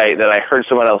 but that I heard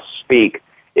someone else speak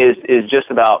is just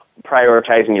about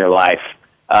prioritizing your life,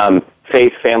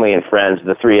 faith, family, and friends,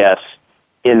 the 3 F's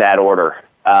in that order,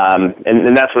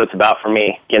 and that's what it's about for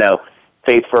me.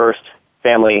 Faith first,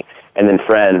 family, and then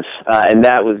friends, and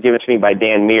that was given to me by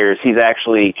Dan Mears. He's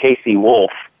actually Casey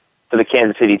Wolf for the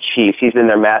Kansas City Chiefs. He's been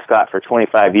their mascot for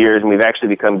 25 years, and we've actually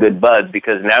become good buds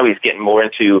because now he's getting more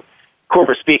into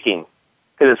corporate speaking,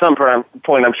 because at some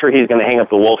point I'm sure he's going to hang up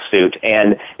the wolf suit.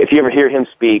 And if you ever hear him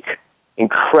speak,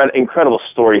 incredible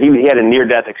story. He had a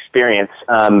near-death experience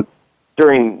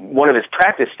during one of his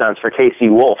practice stunts for KC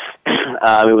Wolf.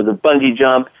 It was a bungee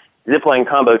jump, zipline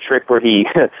combo trick where he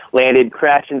landed,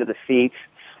 crashed into the seats,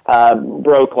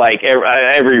 broke like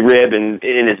every rib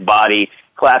in his body,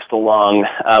 collapsed a lung,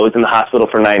 was in the hospital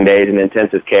for 9 days in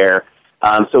intensive care.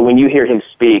 So when you hear him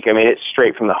speak, I mean, it's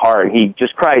straight from the heart, and he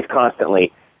just cries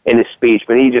constantly in his speech,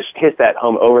 but he just hits that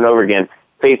home over and over again.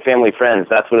 Faith, family, friends,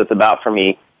 that's what it's about for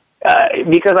me.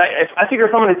 Because I figure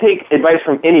if I'm going to take advice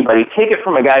from anybody, take it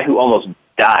from a guy who almost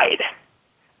died.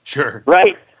 Sure.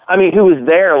 Right? I mean, who was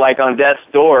there, like, on death's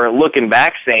door, looking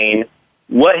back saying,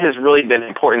 what has really been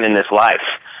important in this life?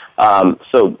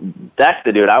 So that's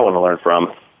the dude I want to learn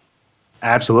from.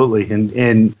 Absolutely.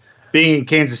 And being in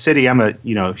Kansas City, I'm a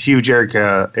huge Eric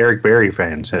Berry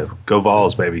fan. So go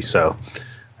Vols, baby. So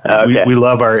we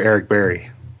love our Eric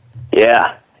Berry.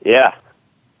 Yeah.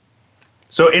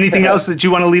 So anything else that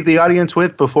you want to leave the audience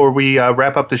with before we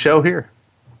wrap up the show here?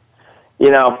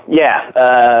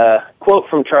 Quote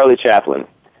from Charlie Chaplin: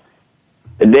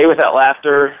 "A day without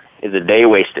laughter is a day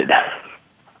wasted."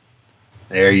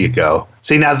 There you go.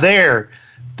 See, now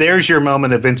there's your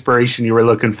moment of inspiration you were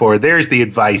looking for. There's the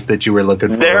advice that you were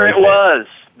looking for. There it was.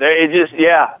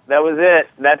 That was it.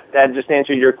 That just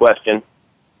answered your question.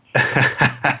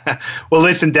 Well,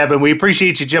 listen, Devin, we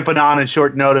appreciate you jumping on at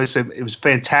short notice. It was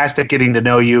fantastic getting to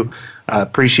know you.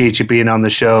 Appreciate you being on the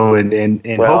show, and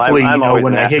hopefully,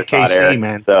 when I hit KC,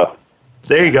 man. So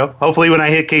there you go. Hopefully, when I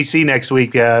hit KC next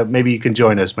week, maybe you can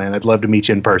join us, man. I'd love to meet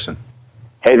you in person.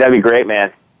 Hey, that'd be great,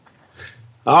 man.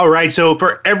 All right. So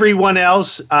for everyone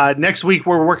else, next week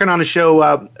we're working on a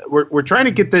show. We're trying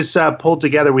to get this pulled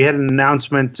together. We had an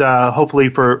announcement, hopefully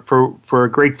for a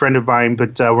great friend of mine,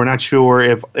 but we're not sure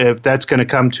if that's going to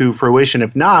come to fruition.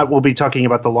 If not, we'll be talking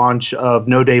about the launch of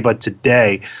No Day But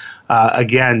Today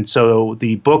again. So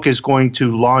the book is going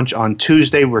to launch on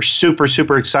Tuesday. We're super,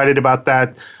 super excited about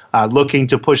that. Looking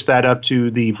to push that up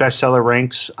to the bestseller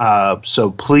ranks.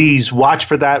 So please watch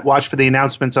for that. Watch for the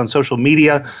announcements on social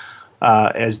media.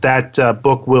 As that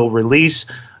book will release.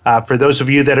 For those of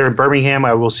you that are in Birmingham,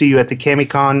 I will see you at the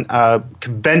CamiCon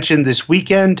convention this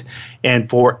weekend. And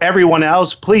for everyone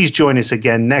else, please join us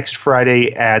again next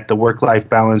Friday at the Work-Life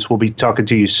Balance. We'll be talking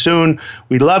to you soon.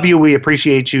 We love you. We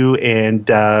appreciate you. And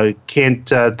can't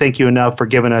thank you enough for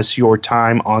giving us your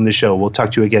time on the show. We'll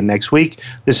talk to you again next week.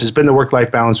 This has been the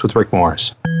Work-Life Balance with Rick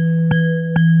Morris.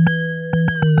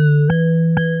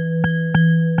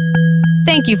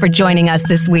 Thank you for joining us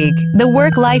this week. The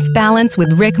Work-Life Balance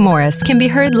with Rick Morris can be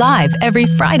heard live every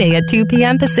Friday at 2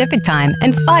 p.m. Pacific Time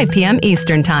and 5 p.m.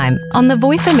 Eastern Time on the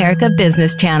Voice America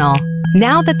Business Channel.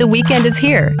 Now that the weekend is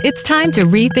here, it's time to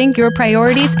rethink your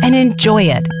priorities and enjoy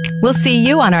it. We'll see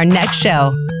you on our next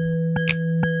show.